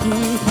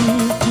 כי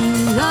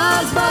הגיע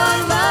הזמן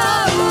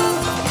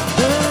לעוף,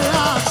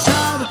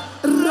 ועכשיו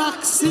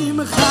רק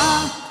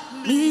שמחה,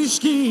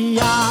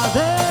 משקיעה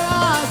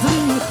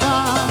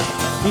והזריחה,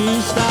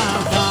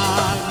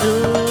 השתגענו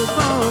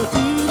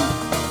פותים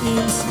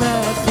עם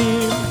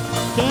שמחים,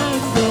 כן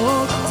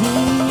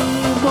נוקדים.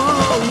 או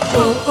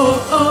או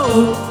או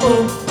או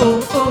או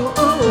או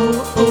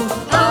או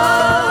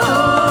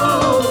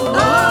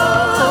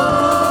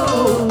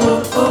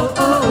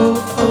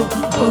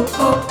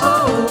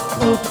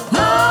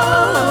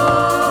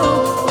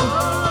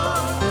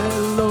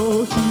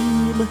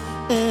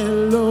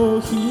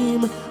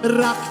אלוהים,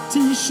 רק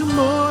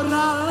תשמור על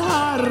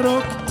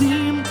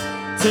הרוקדים,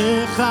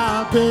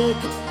 תחבק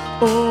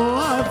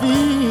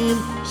אוהבים,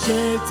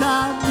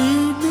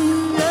 שתמיד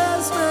נהיה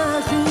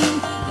שמחים.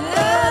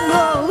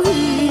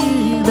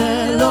 אלוהים,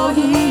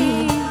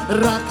 אלוהים,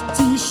 רק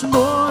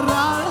תשמור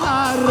על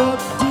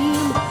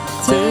הרוקדים,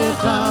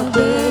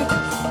 תחבק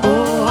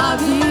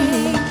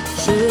אוהבים,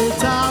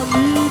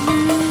 שתמיד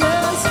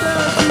נהיה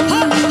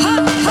שמחים.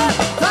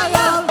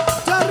 חייל,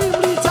 תרים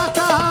לי את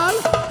הקהל,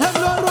 הם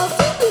לא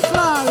רוצים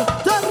בכלל,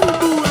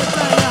 תרימו את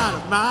היד.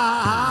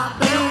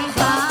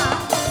 מהפכה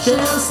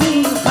של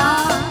שמחה,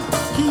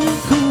 כי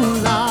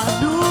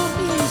כולנו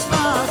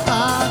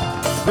משפחה,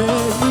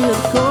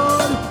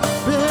 ונרקוד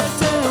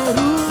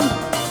בטירוף,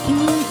 כי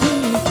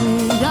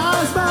הגיע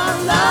הזמן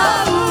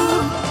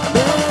לעוף,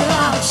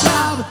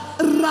 ועכשיו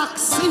רק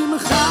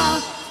שמחה,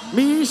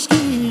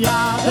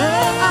 משקיעה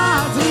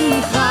ועד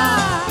זריחה,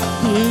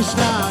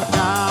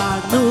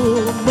 השתגענו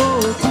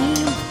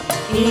מותים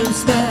עם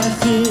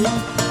שמחים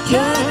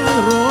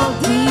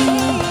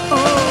כרוקדים. או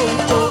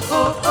או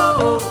או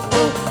או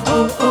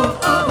או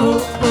או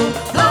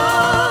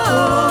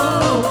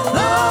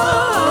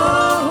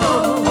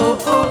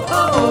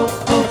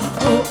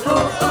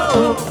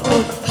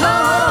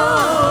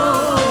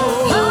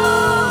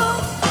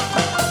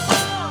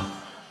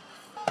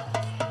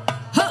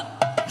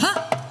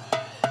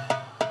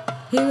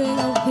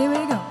Here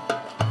we go.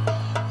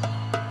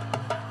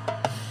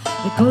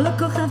 וכל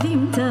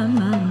הכוכבים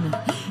תמן,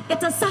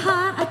 את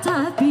הסהר אתה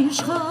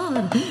בשחור,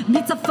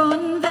 מצפון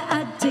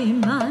ועד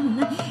תימן,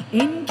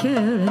 אין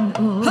קרן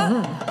אור.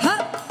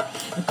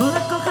 וכל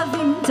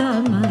הכוכבים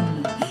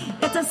תמן,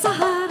 את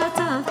הסהר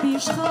אתה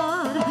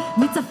בשחור,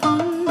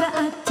 מצפון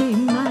ועד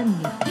תימן,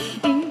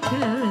 אין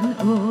קרן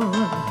אור.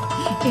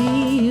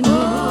 אין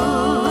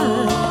אור,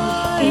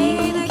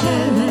 אין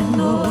קרן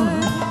אור,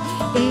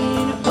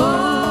 אין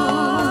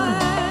אור,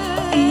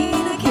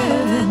 אין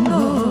קרן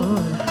אור.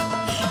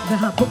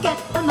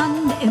 והפוקט אמן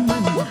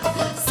נאמן,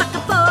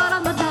 סקפור על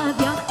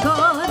מדד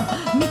יחקור,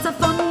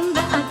 מצפון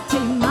ועד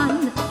תימן,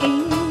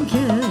 אין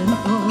קרן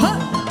אור.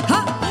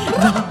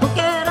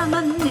 והפוקט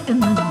אמן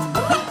נאמן,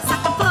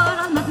 סקפור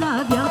על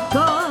מדד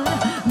יחקור,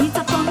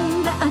 מצפון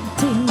ועד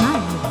תימן,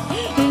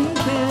 אין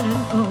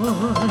קרן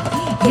אור.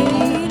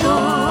 אין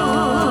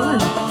אור,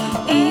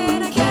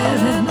 אין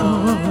קרן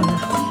אור,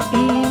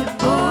 אין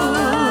אור,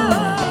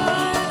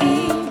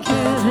 אין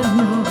קרן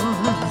אור,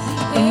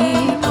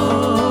 אין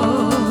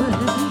אור,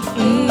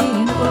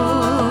 אין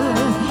אור,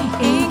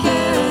 אין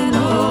קרן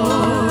אור,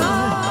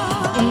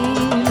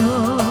 אין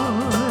אור,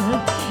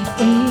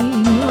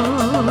 אין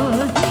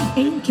אור,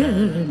 אין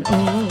קרן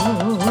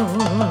אור.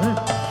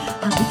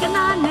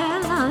 הבקנה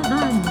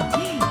לבן,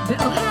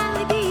 ואוהל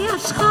ליבי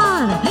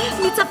השחור,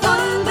 מצפון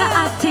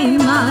ועד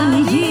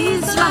תימן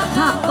יזרח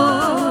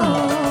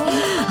האור.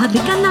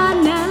 הבקנה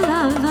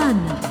לבן,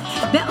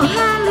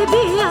 ואוהל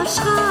ליבי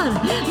השחור,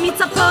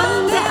 מצפון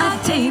ועד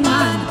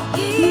תימן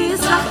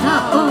יזרח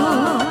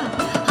האור.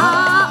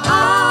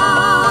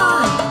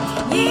 האור,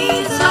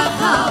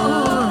 יזרח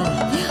האור,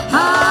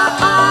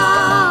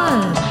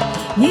 האור,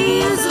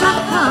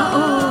 יזרח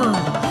האור,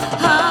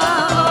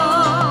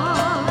 האור,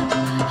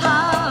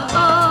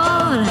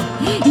 האור,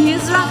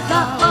 יזרח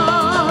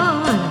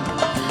האור,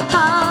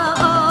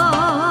 האור,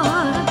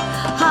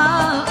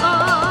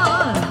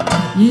 האור,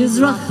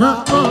 יזרח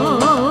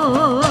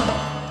האור.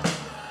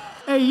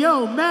 היי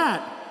יו, מאט,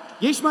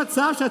 יש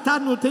מצב שאתה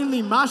נותן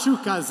לי משהו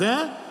כזה?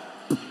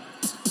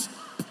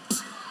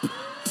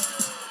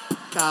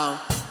 קל.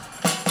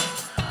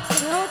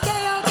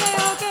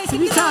 אוקיי,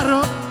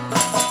 סימיטרו.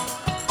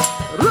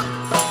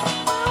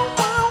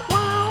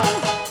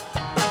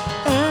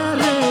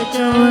 אריק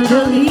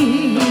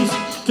קרולוש,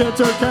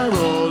 קטר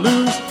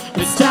קרולוש,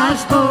 it's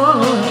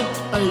dashboard,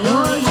 אוי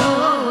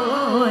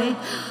אוי.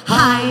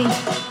 היי,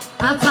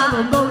 אתה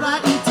לא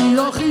ראיתי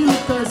לא חיוך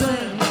כזה,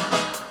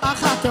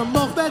 אחת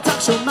כמוך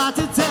בטח שומעת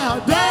את זה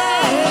הרבה.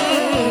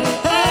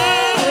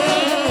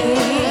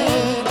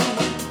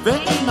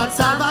 ואם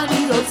מצב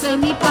אני יוצא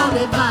מפה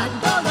לבד,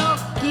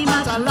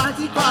 כמעט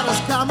עליתי כבר אז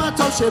כמה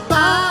טוב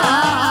שבא.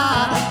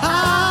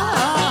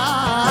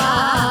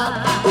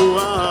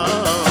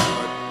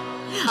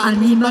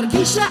 אני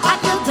מרגיש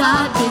שאת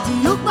יודעת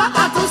בדיוק מה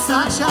את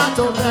עושה שאת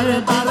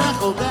אומרת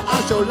ברחוב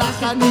ואת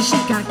שולחת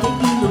נשיקה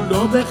כאילו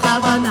לא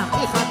בכוונה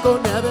איך את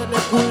גונבת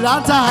לכולם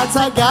את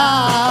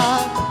ההצגה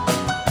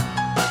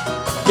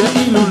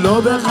כאילו לא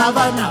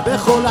בכוונה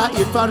בכל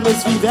העיר כבר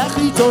לסביבך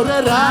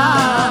התעוררה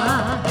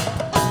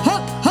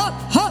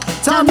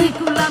תמיד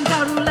כולם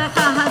קראו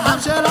לך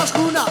עם של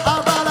השכונה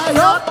אבל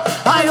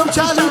היום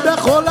תשאלי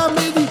בכל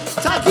המילים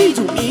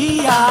תגידו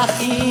מי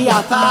הכי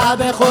יפה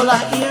בכל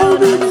העיר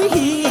ומי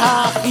היא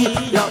הכי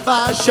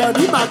יפה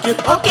שאני מכיר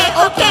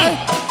אוקיי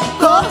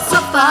כל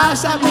סופה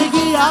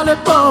שמגיעה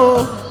לפה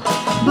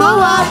כמו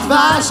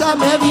הדבש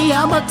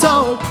המביאה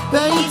מתוק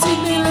ואם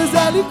תתני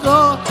לזה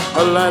לקרוא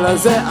הלילה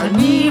זה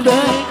אני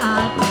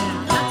ואת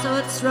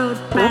בחצות שרות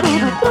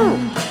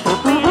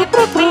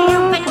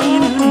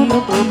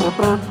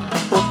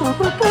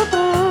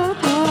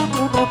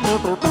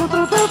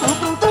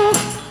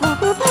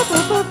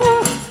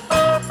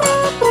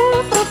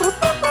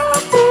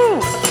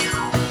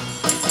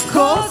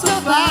כל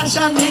סופה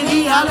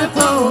שמגיעה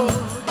לפה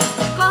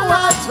כמו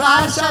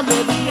הדבש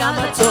המביאה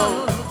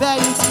מתוק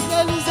ואם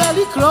תתני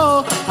לזה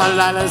לקרוא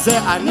הלילה זה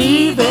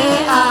אני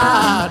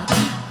ואת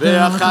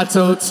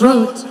והחצות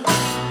שרות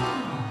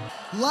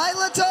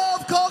לילה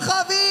טוב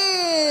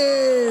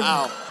כוכבים!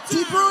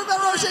 דיברו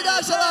בראש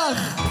הגב שלך!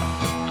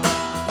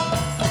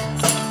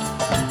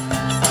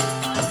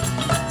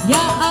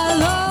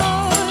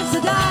 יעלון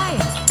שדי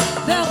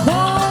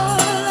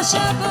בכל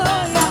השבוע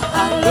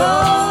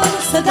יעלון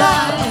שדי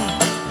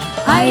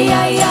איי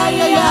איי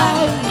איי איי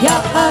איי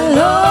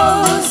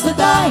יעלון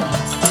שדי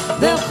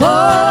בכל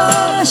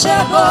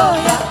השבוע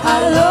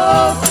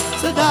יעלון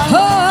שדי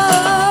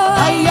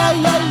איי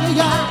איי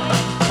איי איי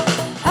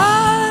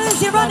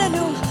אז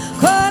ירננו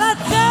כל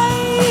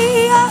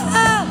הצייר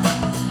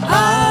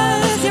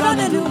אז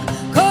ירננו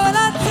כל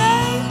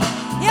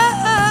הצייר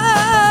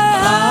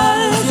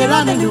אז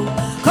ירננו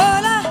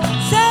כל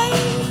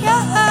הצייר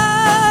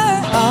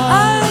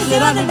אז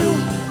ירננו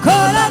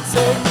כל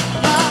הצייר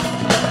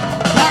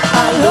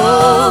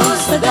יעלון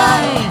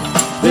שדי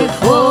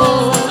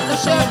בכל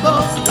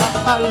השבוע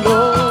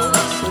יעלון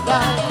שדי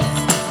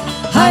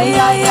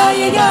היי היי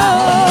היי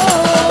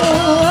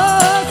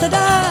שדי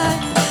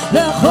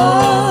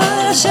בכל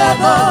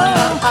השבוע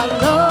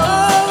יעלון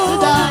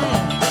שדי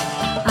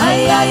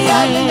איי איי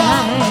איי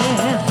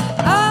איי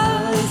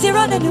אז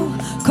ירננו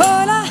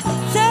כל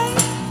הצייר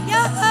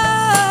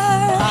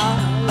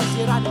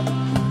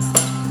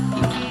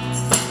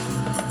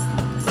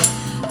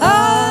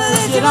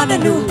אז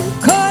ירננו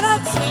כל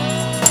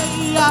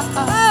הצייר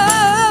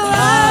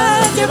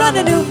אז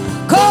ירננו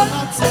כל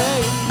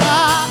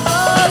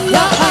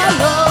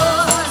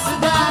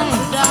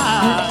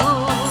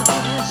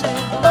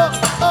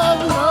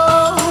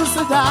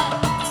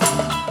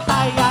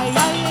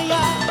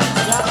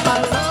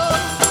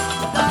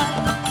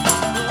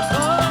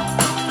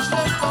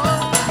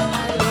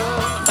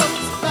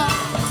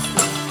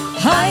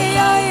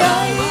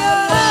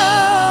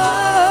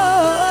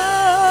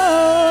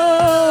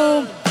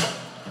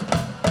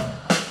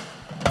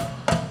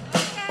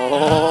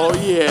Oh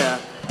yeah.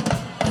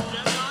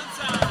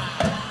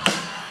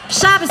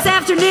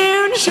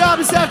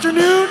 Shabbos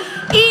afternoon.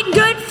 Eating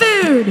good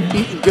food.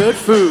 Eating good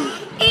food.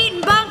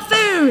 Eating bunk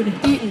food.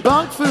 Eating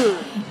bunk food.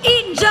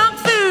 Eating junk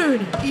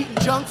food. Eating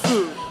junk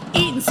food.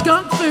 Eating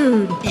skunk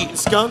food. Eating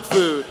skunk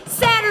food.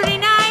 Saturday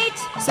night.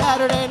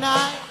 Saturday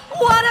night.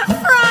 What a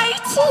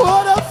fright.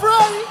 What a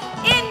fright.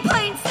 In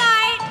plain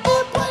sight.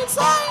 In plain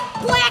sight.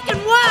 Black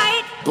and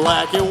white.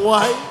 Black and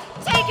white.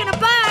 Taking a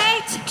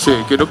bite.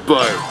 Taking a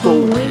bite.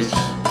 Boyish.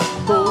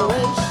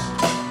 Boyish.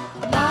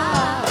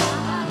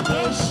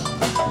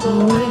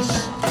 Boyish.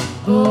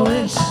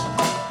 Boyish.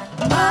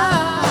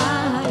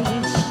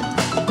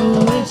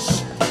 Boyish.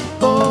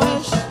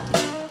 Boyish.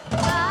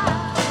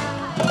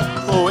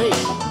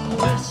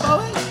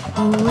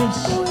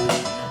 Boyish.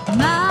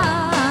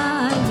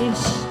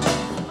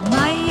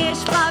 מה יש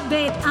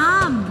בבית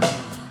עם?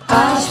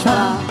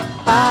 אשפה,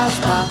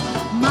 אשפה.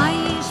 מה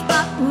יש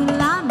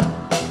באולם?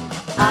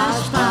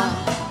 אשפה,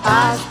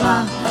 אשפה.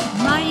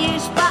 מה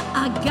יש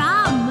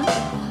באגם?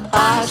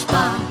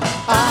 אשפה,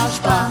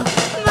 אשפה.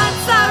 מה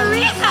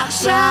צריך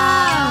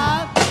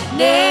עכשיו?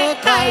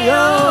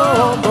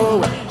 נקיון.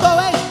 בואי,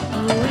 בואי,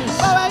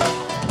 בואי.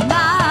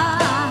 מה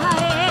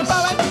יש?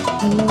 בואי,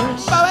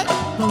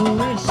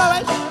 בואי,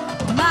 בואי.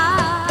 מה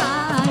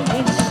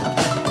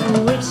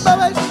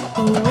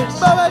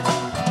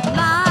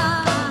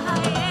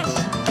יש?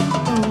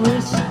 בואי,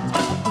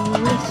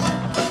 בואי.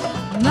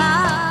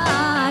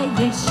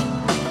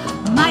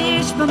 מה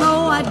יש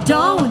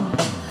במועדון?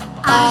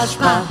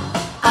 אשפה,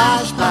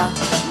 אשפה.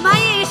 מה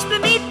יש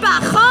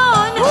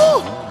במטבחון?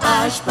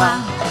 אשפה,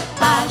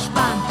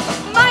 אשפה.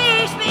 מה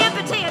יש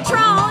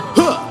באמפיתיאטרון?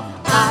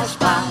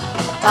 אשפה,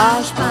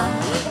 אשפה.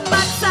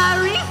 מה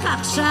צריך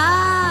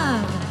עכשיו?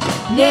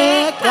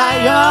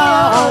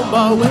 ניקיון.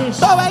 בואי,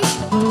 בואי,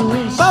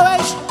 בואי.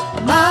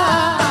 מה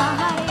יש?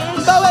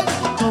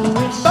 בואי,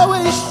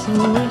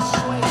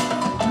 בואי.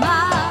 מה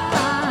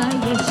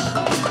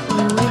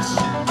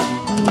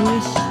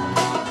יש?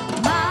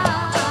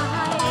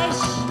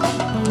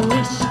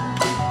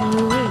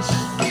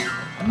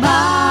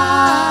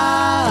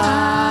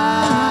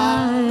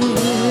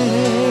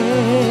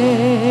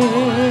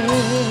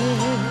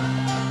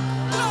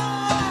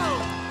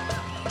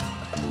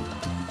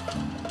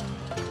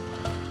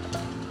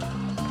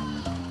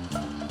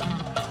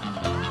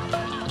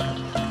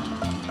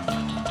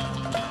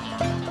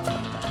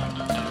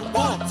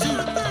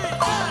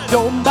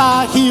 יום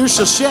בהיר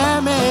של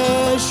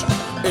שמש,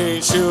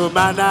 אין שום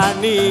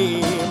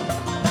עננים,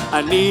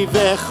 אני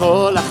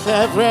וכל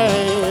החבר'ה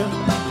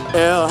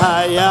אל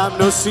הים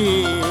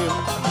נוסעים.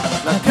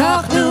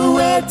 לקחנו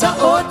את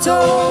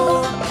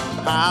האוטו,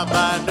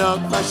 הבנות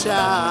כבר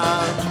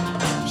שם,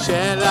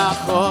 של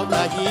החוף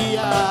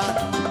נגיע,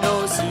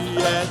 נוציא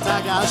את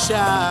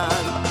הגשם.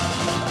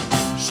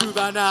 שוב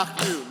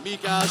אנחנו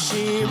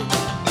ניגשים,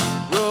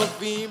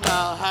 רוכבים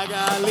על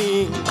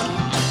הגלים,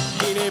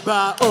 הנה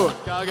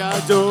באות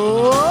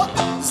גדול,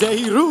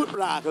 זהירות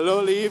רק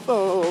לא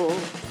ליפול.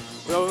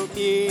 לא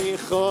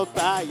מחוף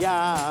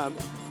הים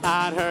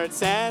עד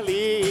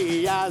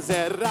הרצליה,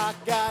 זה רק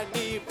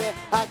אני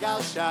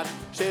והגלשן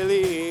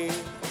שלי.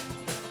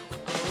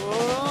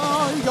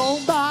 יום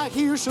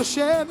בהיר של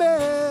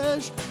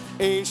שמש,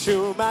 אין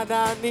שום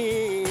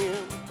עננים,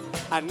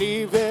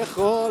 אני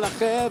וכל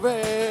החבר'ה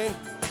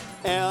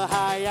אל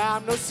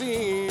הים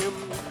נוסעים.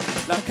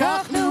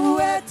 לקחנו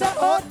את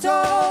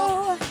האוטו,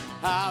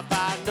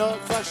 הבנות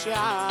כבר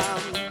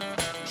שם,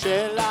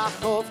 של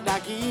החוף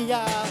נגיע,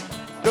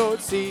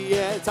 נוציא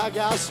את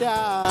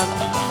הגלשן.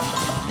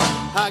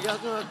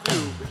 הגלשן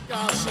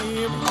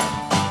בגלשים,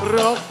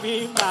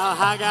 רוכבים על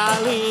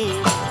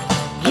הגלים,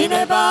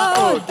 הנה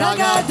באות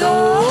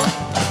הגדול,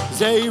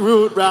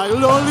 זהירות רק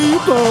לא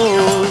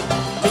ליפול.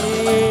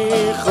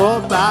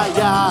 מחוף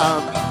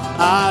הים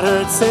עד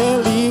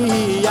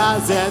הרצליה,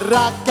 זה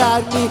רק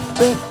אני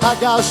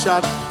והגלשן,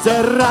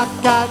 זה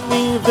רק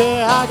אני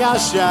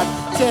והגלשן,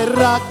 זה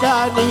רק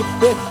אני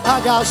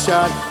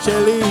והגלשן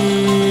שלי.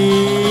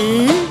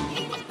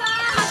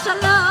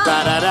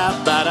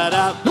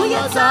 הוא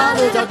יצא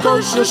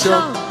לדרכו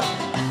שלשום,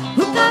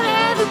 הוא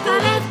קרב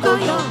כל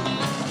יום,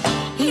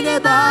 הנה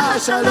בא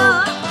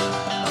השלום.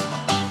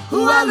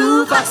 הוא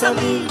אלוף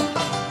הקסמים,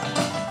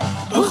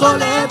 הוא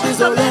חולה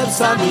וזולף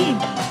סמים,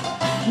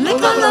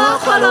 לקולו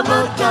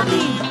חלומות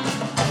קמים,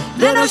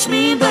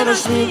 ונושמים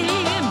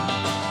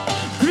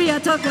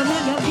קריאתו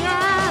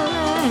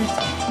כמגלגלת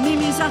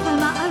ממזרח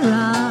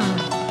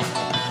למערב.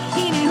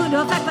 הנה הוא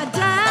דופק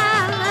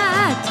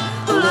בדלת,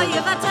 הוא לא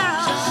יוותר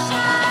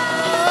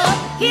עכשיו.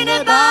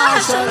 הנה בא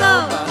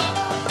השלום,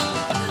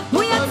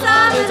 הוא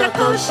יצא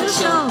לדרכו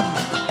שלשום,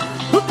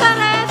 הוא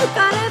קרב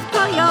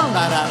כל יום,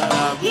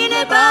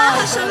 הנה בא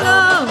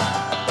השלום.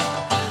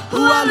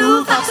 הוא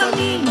אלוף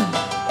הקסמים,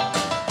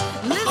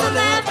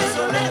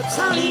 לזולף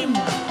סמים,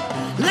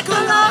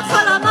 לקולות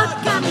חלומות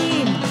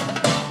קמים,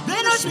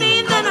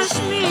 ונושמים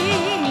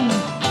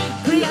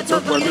קריאתו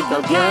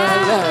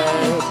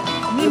מתגלגלת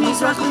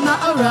ממזרח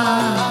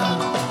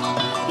למערב.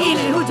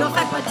 הנה הוא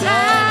דופק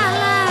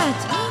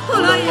בדלת, הוא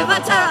לא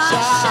יוותר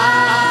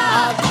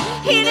עכשיו.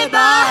 הנה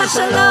בא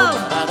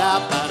השלום,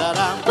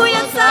 הוא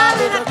יצא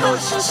לדרכו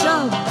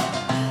שלשום,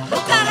 הוא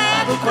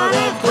קרב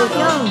כל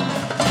יום,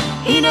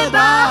 הנה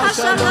בא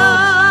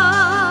השלום.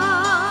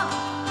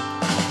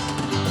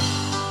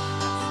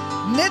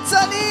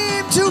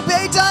 ניצנים to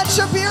בייטן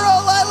שפירו,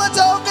 לילה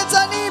טוב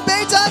ניצנים,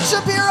 בייטן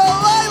שפירו,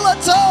 לילה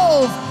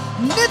טוב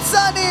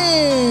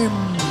ניצנים,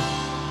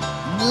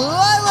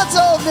 לילה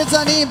טוב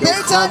ניצנים,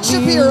 בייטן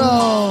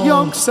שפירו.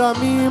 יום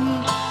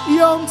קסמים,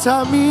 יום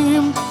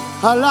תמים,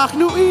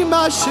 הלכנו עם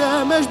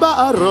השמש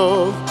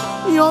בערוב,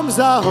 יום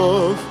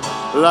זהוב,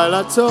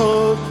 לילה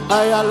טוב,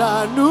 היה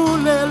לנו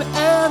ליל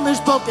אמש,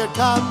 בוקר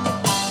קם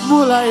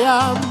מול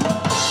הים,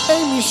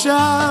 אי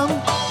משם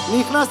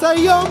נכנס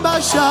היום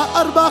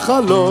בשער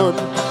בחלון,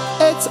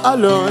 עץ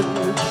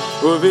אלון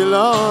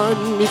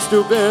ובילון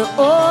ניצדו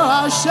באור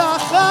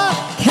השחר.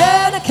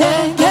 כן,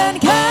 כן, כן,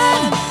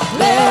 כן,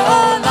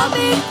 לעולם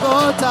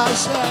בעקבות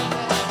השמש.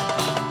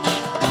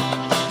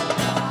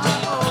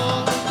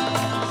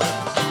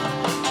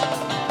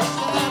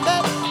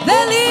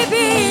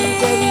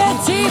 וליבי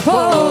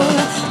ציפור,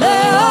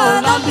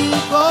 לעולם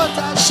בעקבות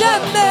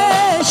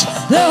שמש,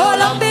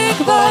 לעולם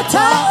בעקבות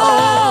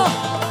האור.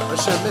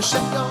 השמש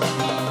היום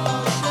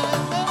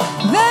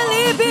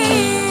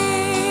וליבי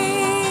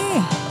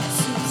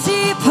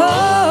ציפור.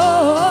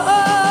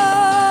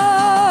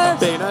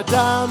 בן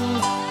אדם,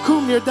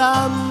 קום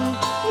נרדם,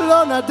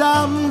 לא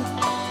נדם,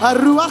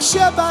 הרוח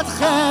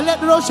שבתכלת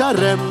ראש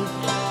הרם,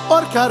 אור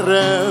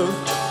קרב,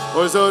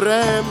 אור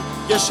זורם,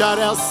 ישר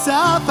אל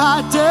סף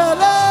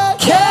הדלת.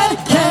 כן,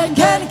 כן,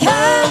 כן,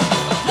 כן,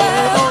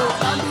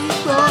 לעולם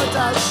בעקבות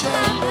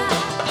השמש,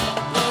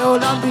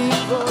 לעולם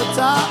בעקבות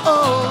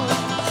האור.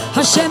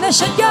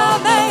 השמש את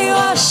יומי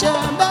ראש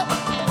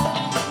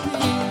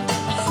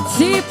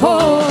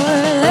ציפור,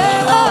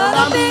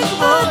 לעולם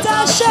בעקבות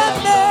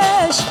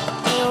השמש,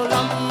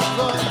 לעולם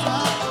בעקבות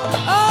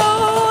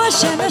האור.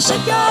 השמש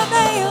את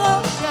יומי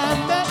ראש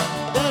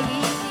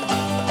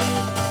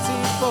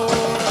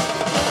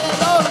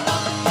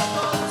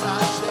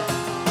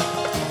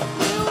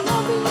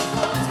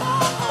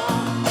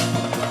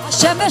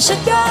השמש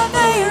את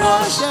יומי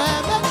ראש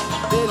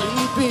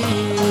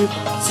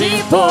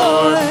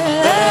ציפור,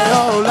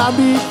 לעולם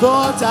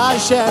בעקבות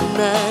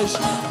השמש,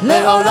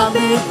 לעולם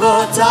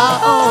בעקבות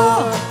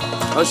האור.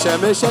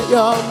 השמש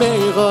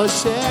יומי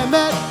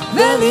רושמת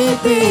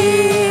בליבי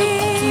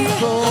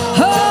ציפור,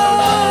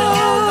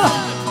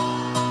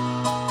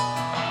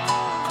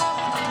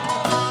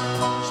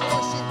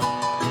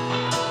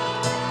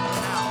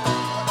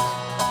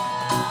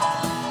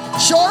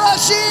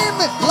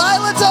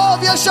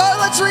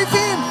 ישר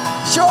לצריפים,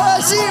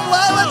 שורשים,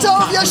 לילה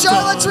טוב,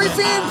 ישר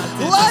לצריפים,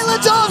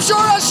 לילה טוב,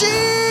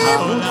 שורשים!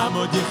 העולם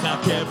עוד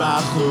יחכה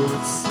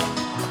בחוץ,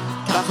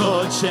 קח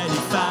עוד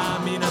שאיפה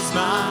מן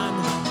הזמן,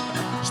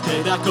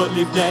 2 דקות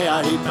לפני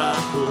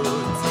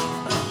ההתפתחות.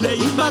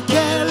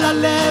 להתמכר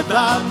ללב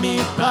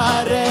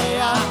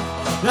המתפרע,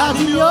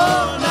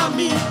 לדמיון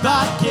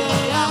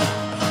המתבקע,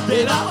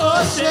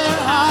 ולאושר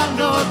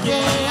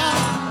הנוגע,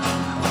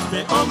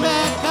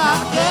 בעומק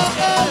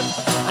הכאב,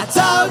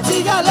 אתה עוד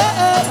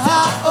תגלה את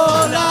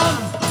העולם.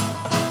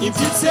 אם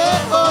תרצה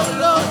או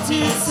לא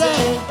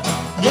תרצה,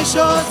 יש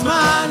עוד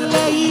זמן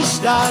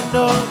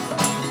להשתנות,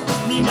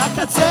 מן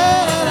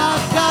הקצה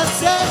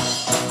לקצה,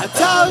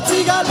 אתה עוד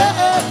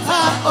תגלה את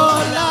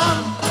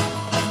העולם.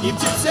 אם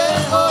תרצה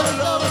או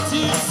לא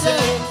תרצה,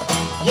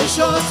 יש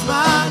עוד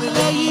זמן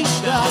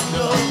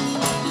להשתנות,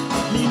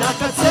 מן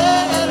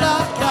הקצה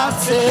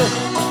לקצה.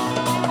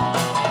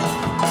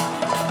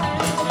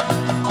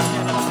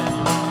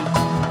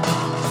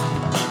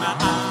 אם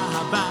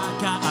האהבה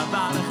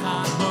כאבה לך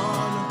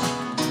המון,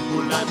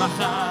 אולי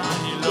מחר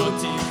אני לא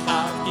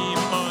תכאב, אם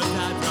עוד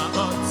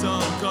הדמעות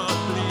זורקות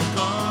בלי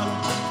קול,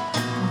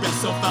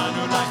 בסופן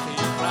אולי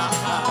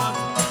תפרח.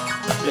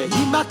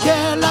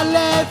 להימכר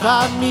ללב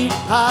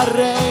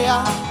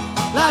המתפרע,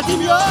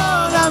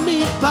 לדמיון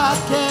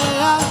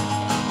המתפקע,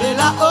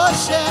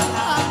 ולאושר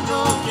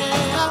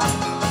הנוגע,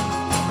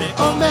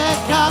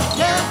 בעומק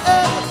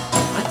הכאב,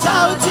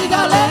 אתה עוד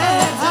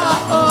תגלה את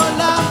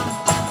העולם.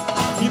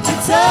 אם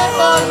תרצה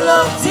או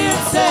לא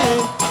תרצה,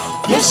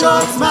 יש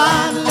עוד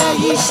זמן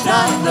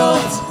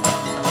להשתנות,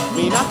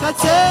 מן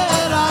הקצה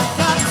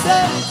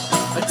לקצה,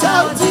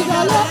 אתה עוד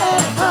תגלה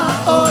את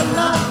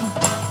העולם.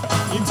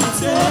 אם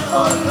תרצה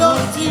או לא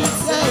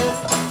תרצה,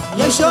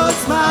 יש עוד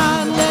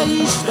זמן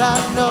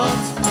להשתנות,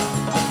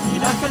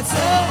 מן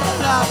הקצה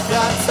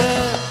לקצה.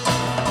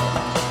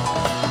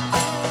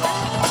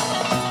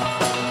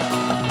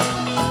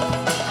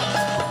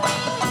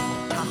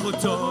 קח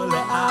אותו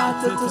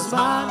לאט את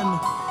הזמן,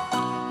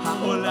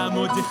 העולם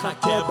עוד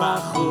יחכה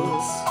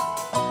בחוץ,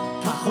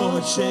 קח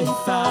עוד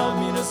שאיפה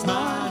מן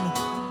הזמן,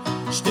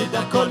 2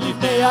 דקות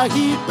לפני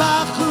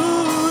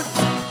ההתפתחות.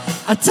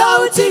 אתה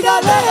עוד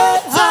תגלה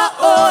את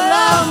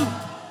העולם.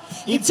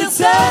 אם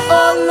תרצה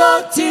או לא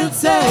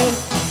תרצה,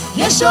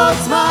 יש עוד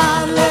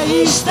זמן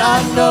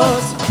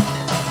להשתנות,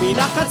 מן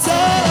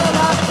הקצה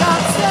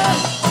לקצה,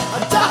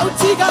 אתה עוד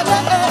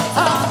תגלה את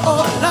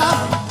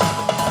העולם.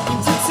 אם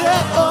תרצה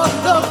או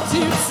לא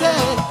תרצה,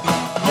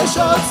 יש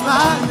עוד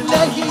זמן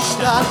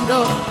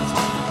להשתנות,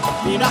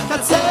 מן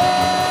הקצה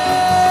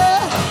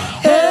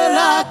אל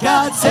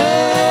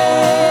הקצה.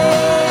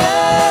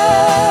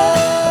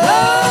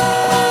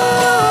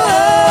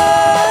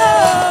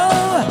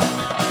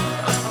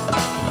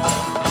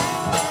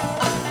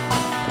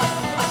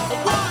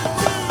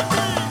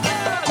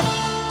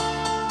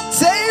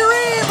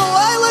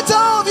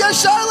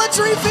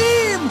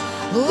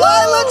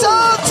 Lila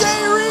Tov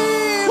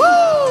Teirim!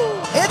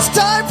 It's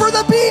time for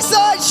the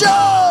B-side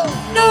show!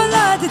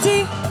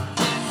 נולדתי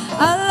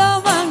על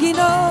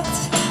המנגינות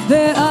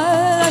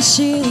ועל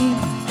השירים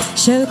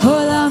של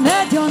כל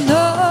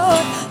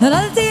המדיונות,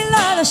 נולדתי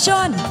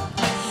ללשון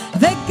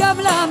וגם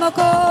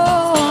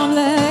למקום,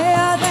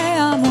 ליד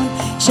ההמון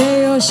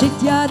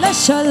שיושיט יד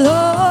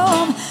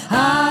לשלום.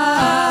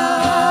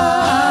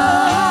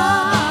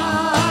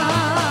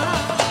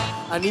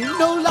 אני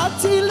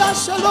נולדתי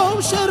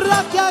לשלום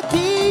שרק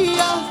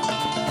יגיע,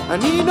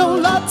 אני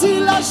נולדתי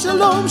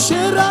לשלום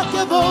שרק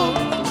יבוא,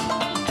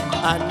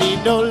 אני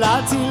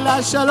נולדתי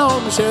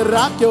לשלום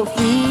שרק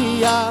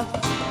יופיע,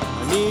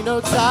 אני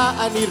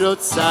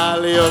רוצה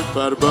להיות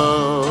כבר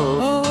בו.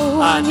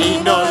 אני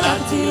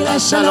נולדתי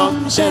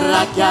לשלום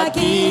שרק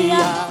יגיע,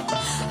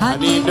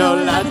 אני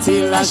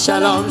נולדתי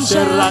לשלום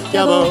שרק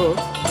יבוא,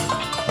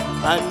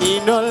 אני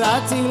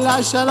נולדתי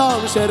לשלום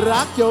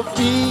שרק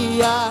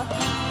יופיע,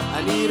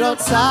 אני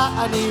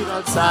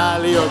רוצה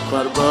להיות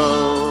כבר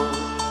בו.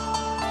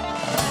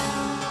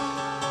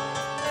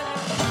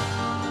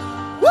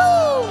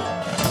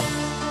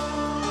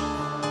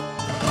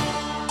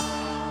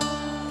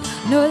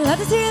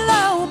 נולדתי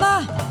לאומה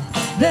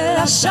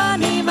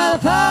ולשנים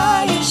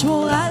 2000,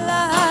 שמורה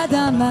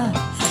לאדמה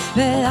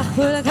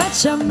ולחולקת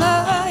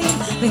שמיים,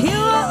 והיא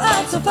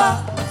רואה צופה,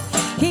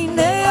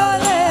 הנה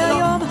עולה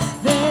היום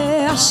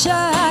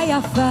והשעה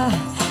יפה,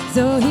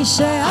 זוהי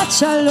שעת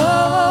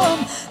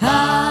שלום.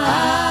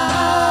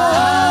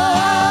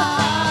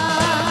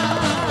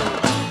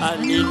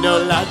 אני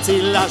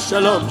נולדתי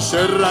לשלום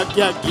שרק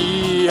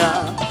יגיע,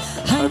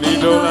 אני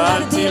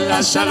נולדתי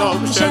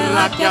לשלום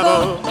שרק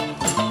יבוא,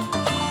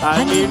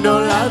 אני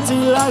נולדתי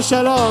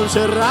לשלום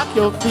שרק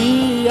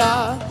יופיע,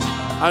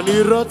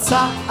 אני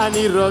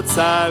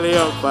רוצה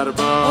להיות כבר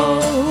בו.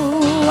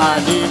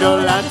 אני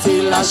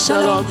נולדתי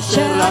לשלום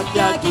שרק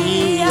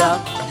יגיע,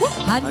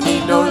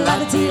 אני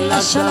נולדתי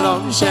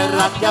לשלום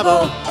שרק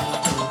יבוא,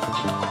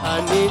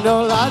 אני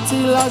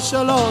נולדתי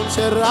לשלום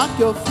שרק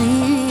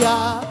יופיע,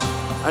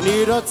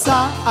 אני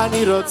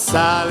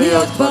רוצה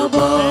להיות כבר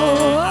בו.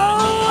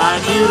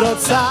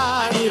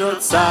 אני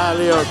רוצה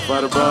להיות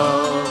כבר בו.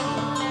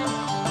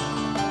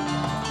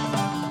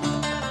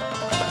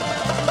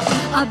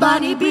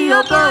 Abani bio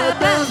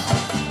boebem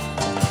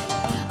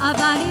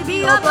Abani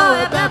bio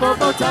boebem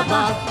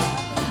Botaba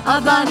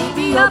Abani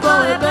bio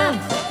boebem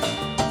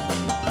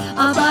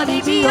Abani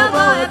bio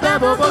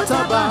boebem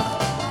Botaba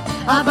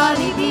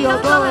Abani bio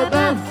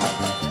boebem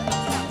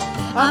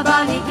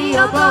Abani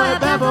bio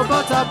boebem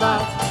Botaba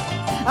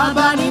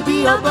Abani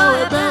bio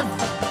boebem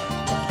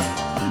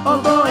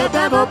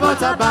boebem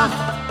Botaba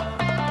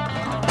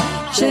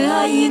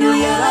כשהיינו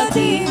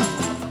ילדים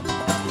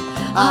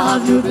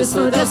אהבנו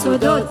בסודי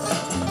סודות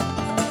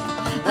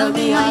על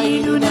מי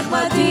היינו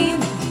נחמדים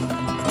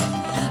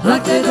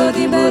רק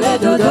לדודים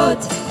ולדודות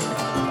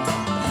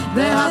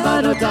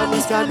והבנות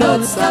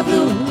המסכנות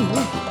סבלו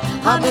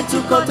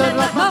המצוקות הן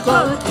רק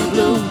מכות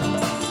קיבלו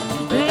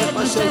ואת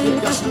מה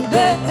שהרגשנו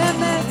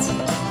באמת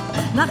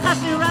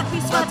נחשנו רק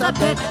בשפת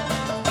הפת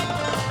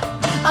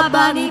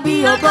אבני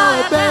בי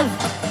הבועבן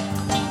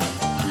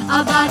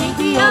אבני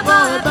בי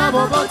הבועבן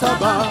בובות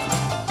הבא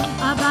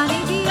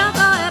אבני בי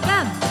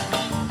הבועבן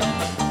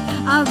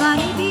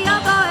אבני בי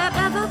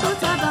הבועבן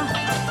בובות הבא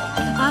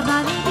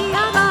אבני בי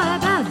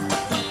הבועבן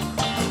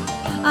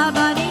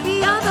אבני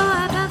בי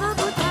הבועבן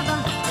בובות הבא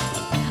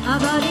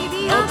אבני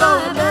בי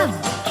הבועבן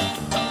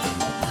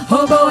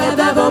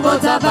בובות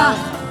בובות הבא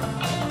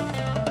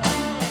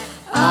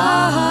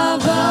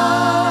אהבה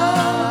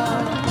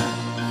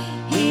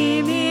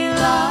היא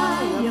מילה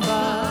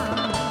יפה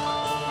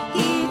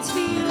היא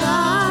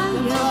תפילה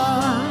יפה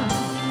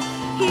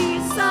היא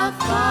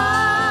שפה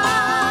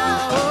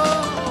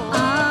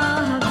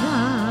אהבה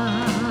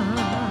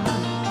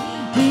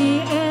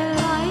היא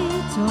אליי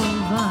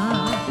טובה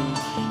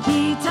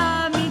היא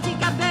תמיד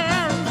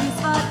תקבל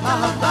בשפת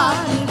אהבה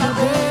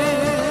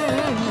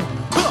נקבל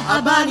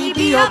אבני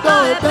בי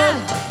הבועבן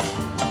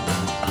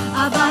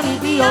Abani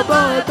bi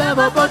boebem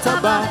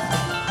botaba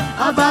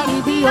Abani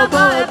bi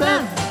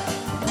boebem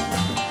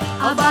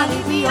Abani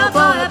bi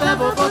boebem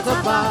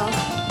botaba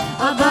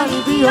Abani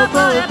bi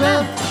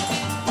boebem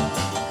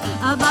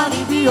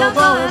Abani bi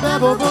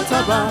boebem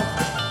botaba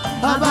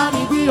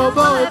Abani bi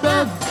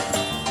boebem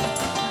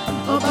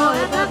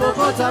boebem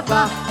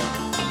botaba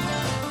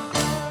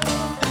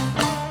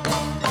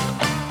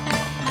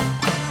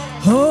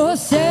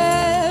Ose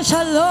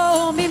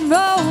shalom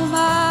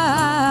imroma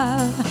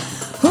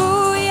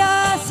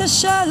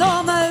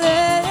שלום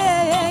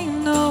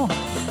עלינו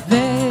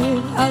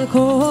ועל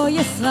כל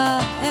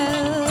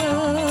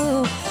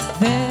ישראל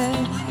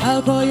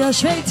ועל כל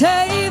יושבי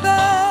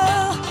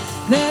תבל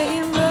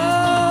ואמרו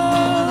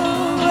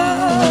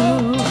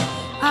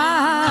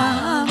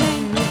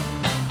אמן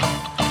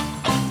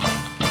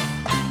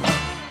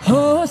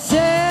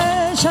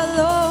עושה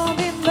שלום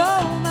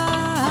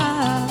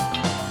במרומה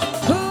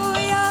הוא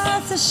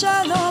יעשה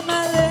שלום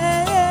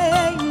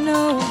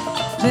עלינו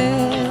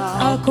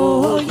ועל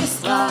כל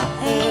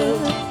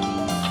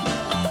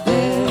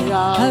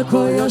על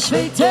כל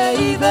יושבי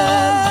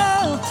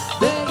תבל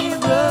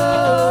ואמרו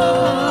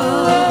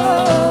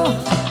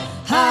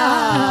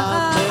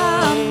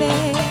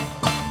אמן.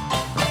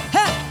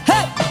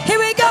 Hey, here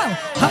we go.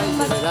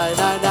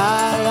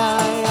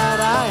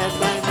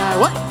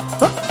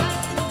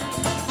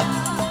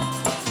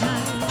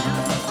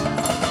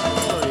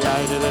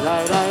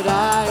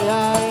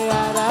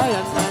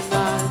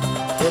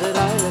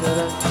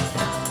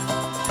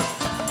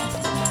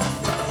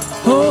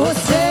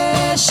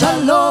 עושה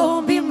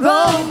שלום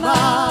במרומיו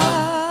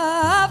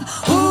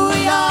הוא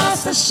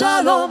יעשה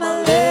שלום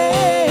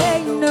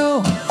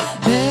עלינו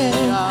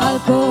ועל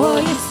כל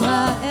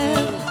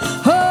ישראל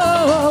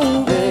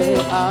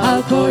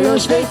ועל כל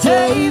יושבי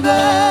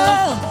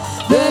תבל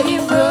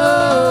ואמרו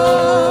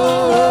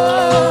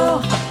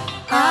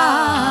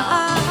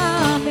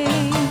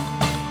אמן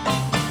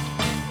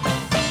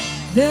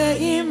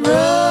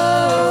ואמרו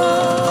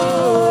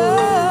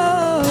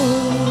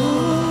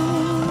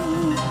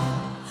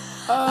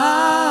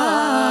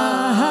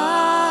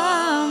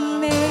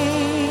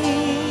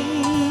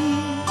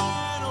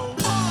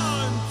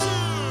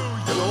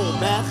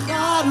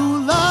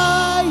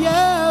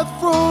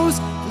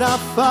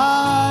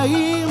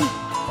כנפיים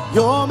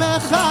יום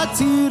אחד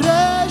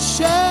תראה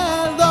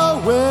שלא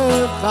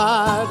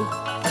אחד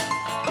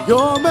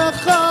יום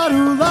אחד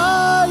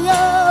אולי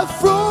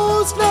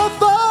יפרוס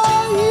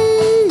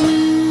כנפיים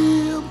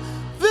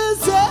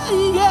וזה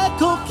יהיה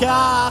כל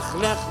כך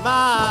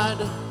נחמד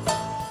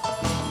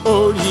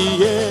או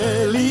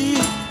יהיה לי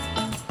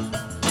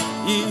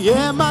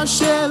יהיה מה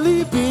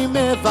שליבי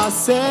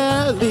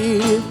מבשר לי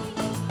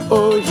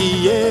או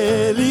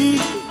יהיה לי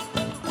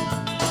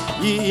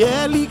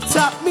יהיה לי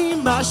קצת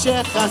ממה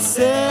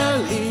שחסר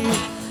לי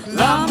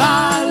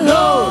למה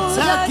לא?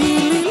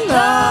 תגיד לי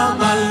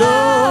למה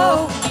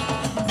לא?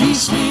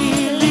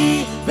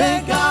 בשבילי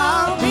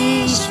וגם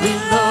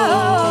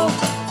בשבילו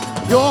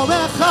יום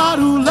אחד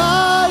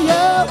אולי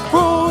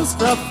יפרוס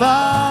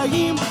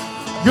כנפיים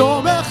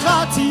יום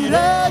אחד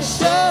תראה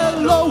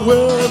שלא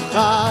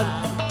אחד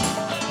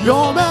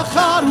יום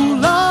אחד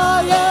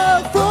אולי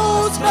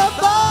יפרוס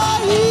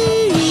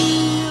כנפיים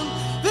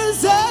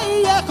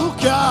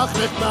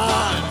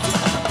נחמד.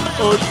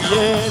 עוד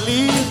יהיה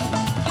לי,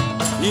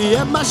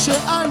 יהיה מה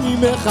שאני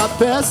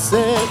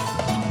מחפשת.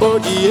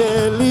 עוד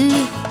יהיה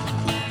לי,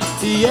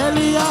 תהיה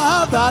לי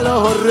אהבה לא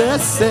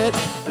הורסת.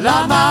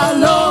 למה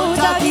לא?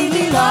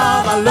 תגידי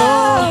למה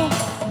לא?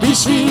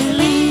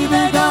 בשבילי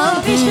וגם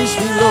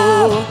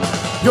בשבילו.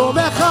 יום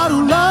אחד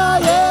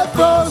אולי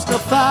אפרוס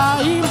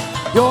כנפיים,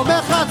 יום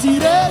אחד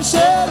תראה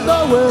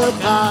שלא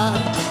אחד.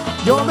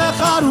 יום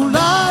אחד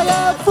אולי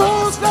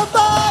אפרוס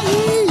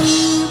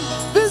כנפיים,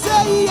 וזה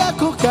יהיה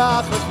כל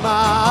כך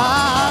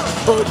נחמד.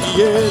 עוד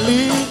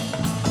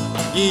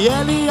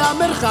יהיה לי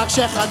המרחק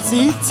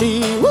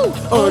שחציתי.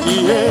 עוד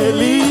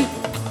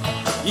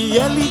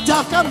יהיה לי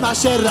דווקא מה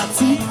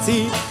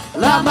שרציתי.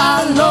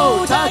 למה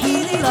לא?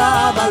 תגידי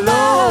למה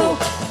לא?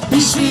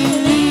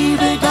 בשבילי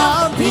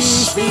וגם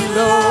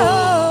בשבילו.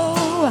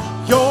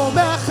 יום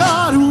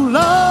אחד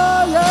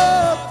אולי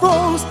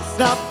אפרוס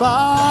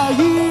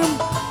כנפיים,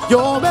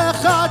 יום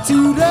אחד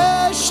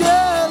תראה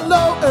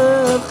שלא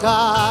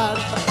אחד.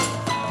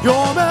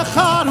 יום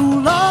אחד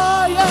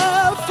אולי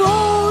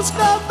אפרוס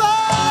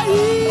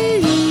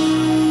כנפיים,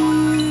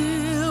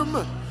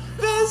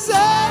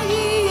 וזה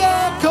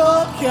יהיה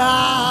כל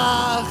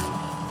כך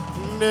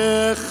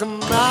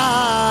נחמד.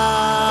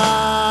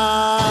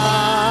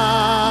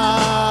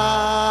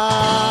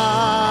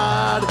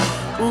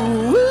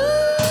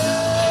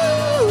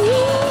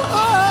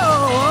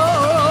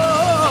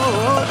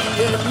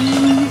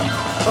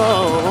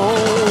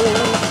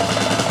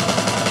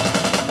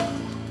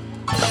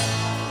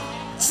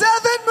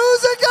 Seven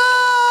Musica,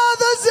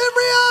 the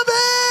Zimrian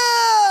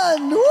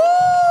Band! Woo!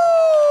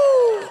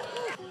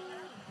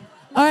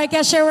 All right,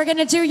 Gesher, we're going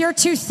to do your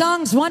two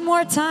songs one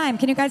more time.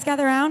 Can you guys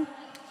gather around?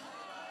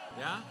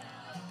 Yeah?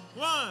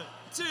 1,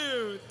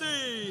 2,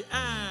 3,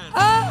 and...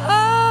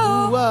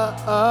 Oh,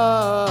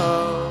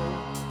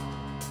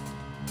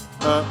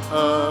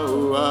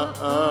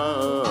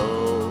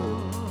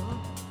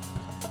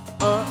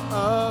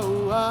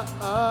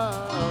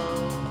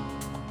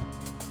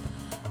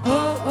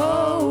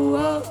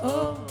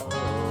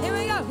 Here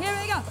we go.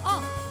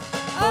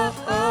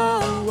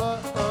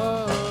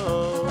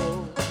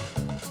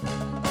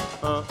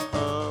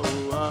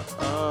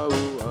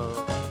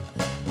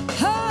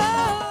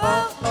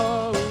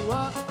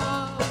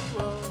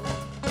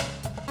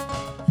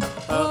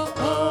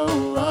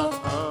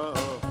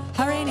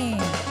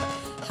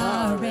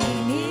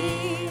 Hareini,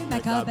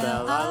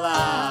 Mekabel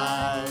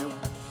alai,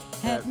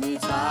 het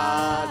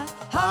mitzvah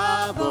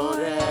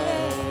haboreh.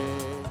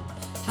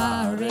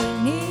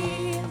 Hareini,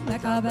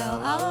 Mekabel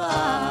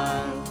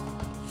alai.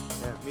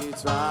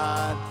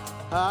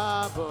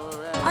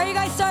 Are you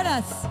guys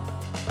Stardust?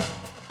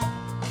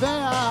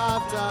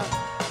 ואהבת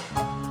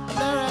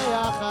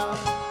לרעך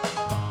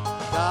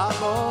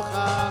כמוך.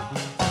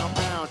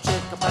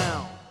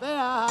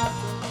 ואהבת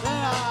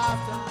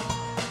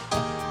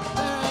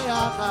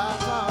לרעך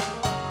כמוך.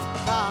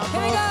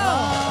 Here we go.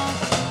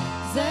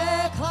 זה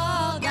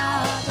כלל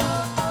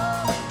גדול.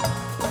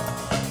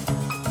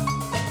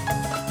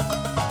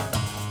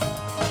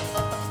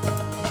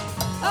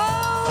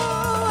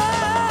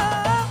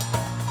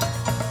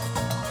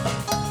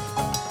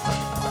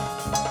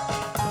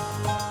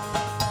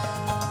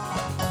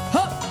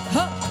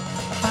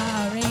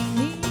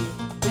 Hareini,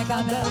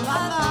 Mekabel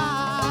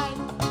alai.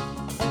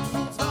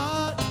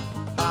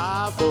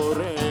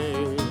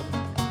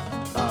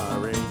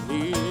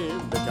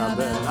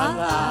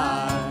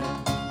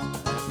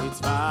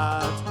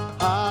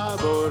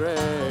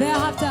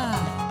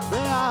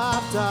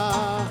 ואהבת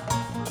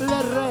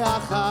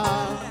לרעך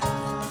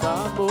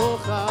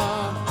כמוך.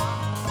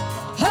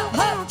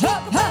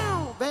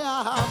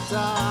 ואהבת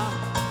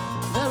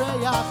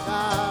לרעך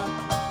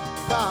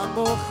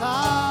כמוך.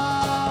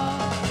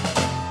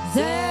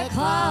 זה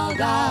כלל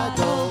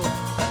גדול.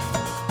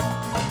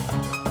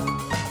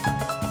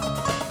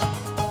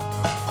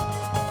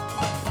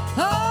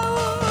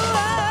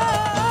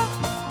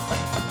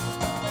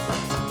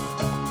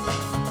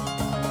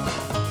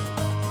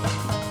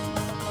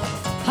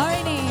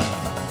 Hareini,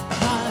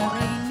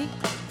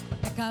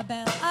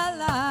 Mekabel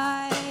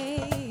alai.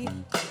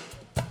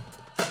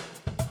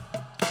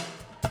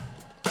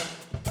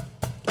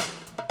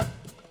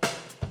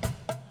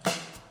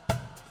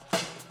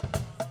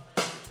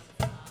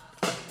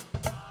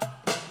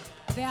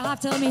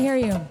 Ve'ahavta, let me hear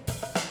you.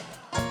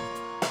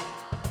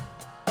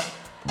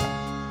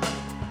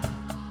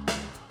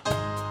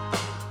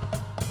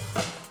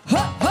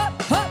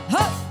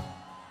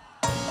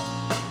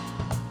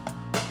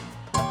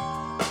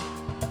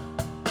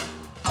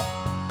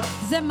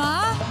 זה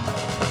מה?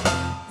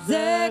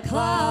 זה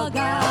כלל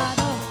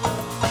גדול.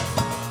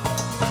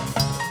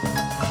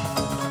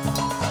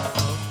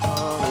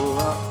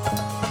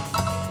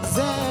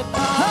 זה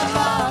כלל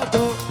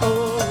גדול.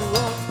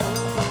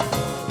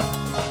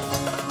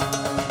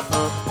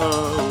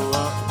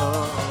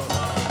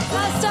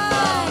 Last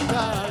time.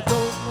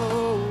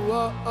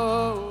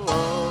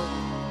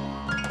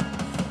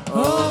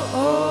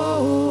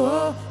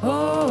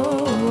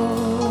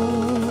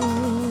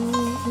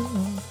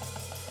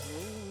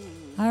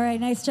 All right,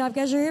 nice Nice job,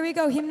 Gesher. Here we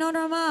go. Himnon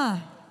Ramah.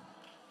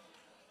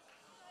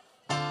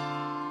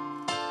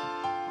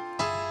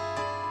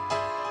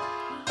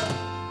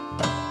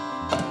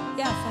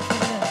 Yes, that's what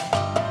it is.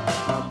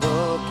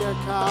 הבוקר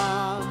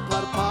קם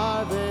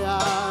פרפר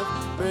ויד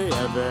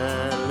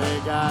בעבר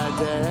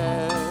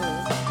לגדל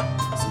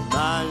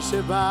סימן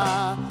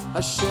שבא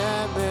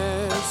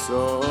השמש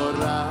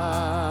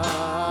צהריים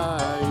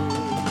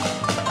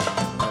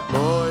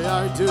בו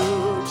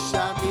ירדו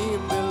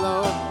גשמים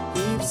ולא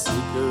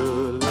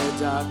הפסיקו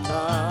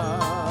לדקה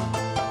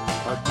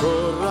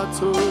הכל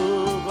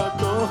רטוב,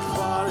 הכל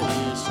כבר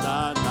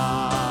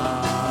השתנה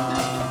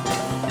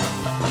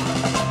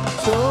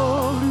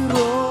טוב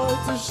לראות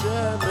את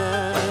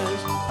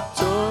השמש,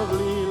 טוב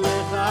לי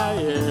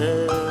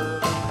לחייך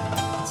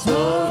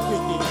טוב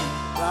לי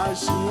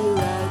לשיר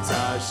את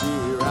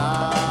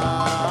השירה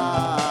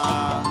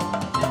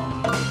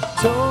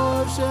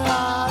טוב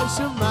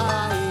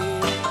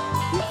שהשמיים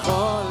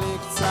ייקחו לי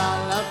קצת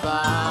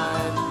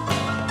לבן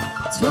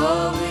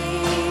טוב לי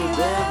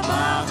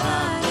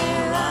במחנה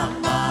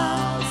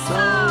רמה So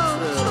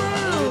true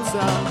It's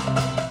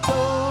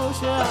טוב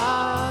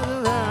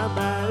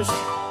שהרמש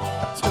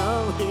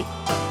טוב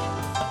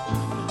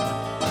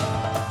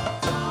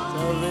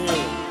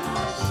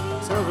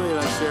לי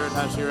לשיר את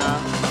השירה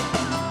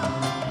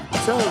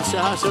טוב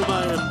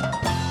שהשמיים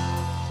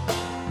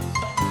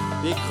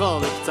ייקחו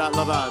לי קצת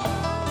לבן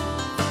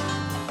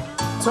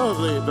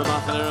טוב לי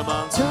במחנה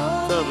רמה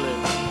טוב לי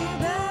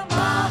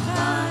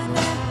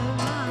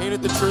Ain't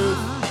it the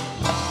truth?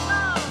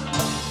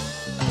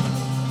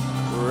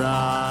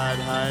 Right,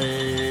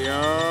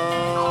 hey-yo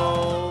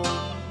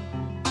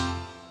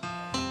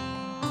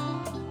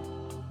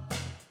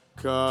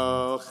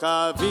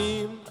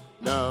כוכבים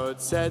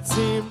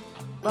נוצצים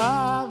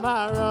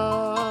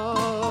במרום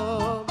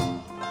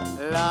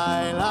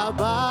לילה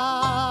בא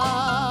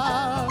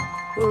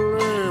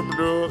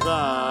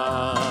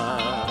למנוחה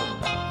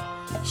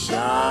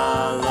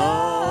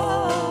שלום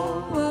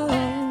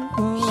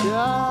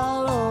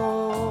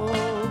שלום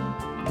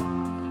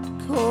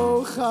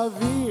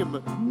כוכבים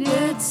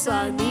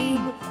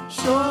ניצנים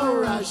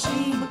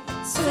שורשים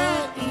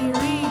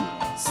צעירים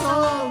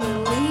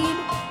סוללים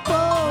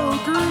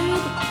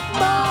בוגרים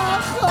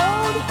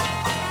מחול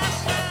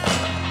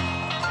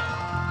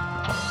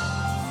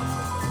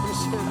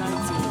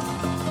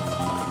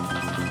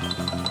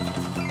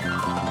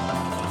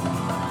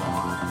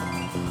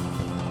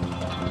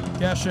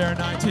Gesher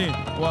 19.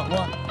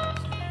 What?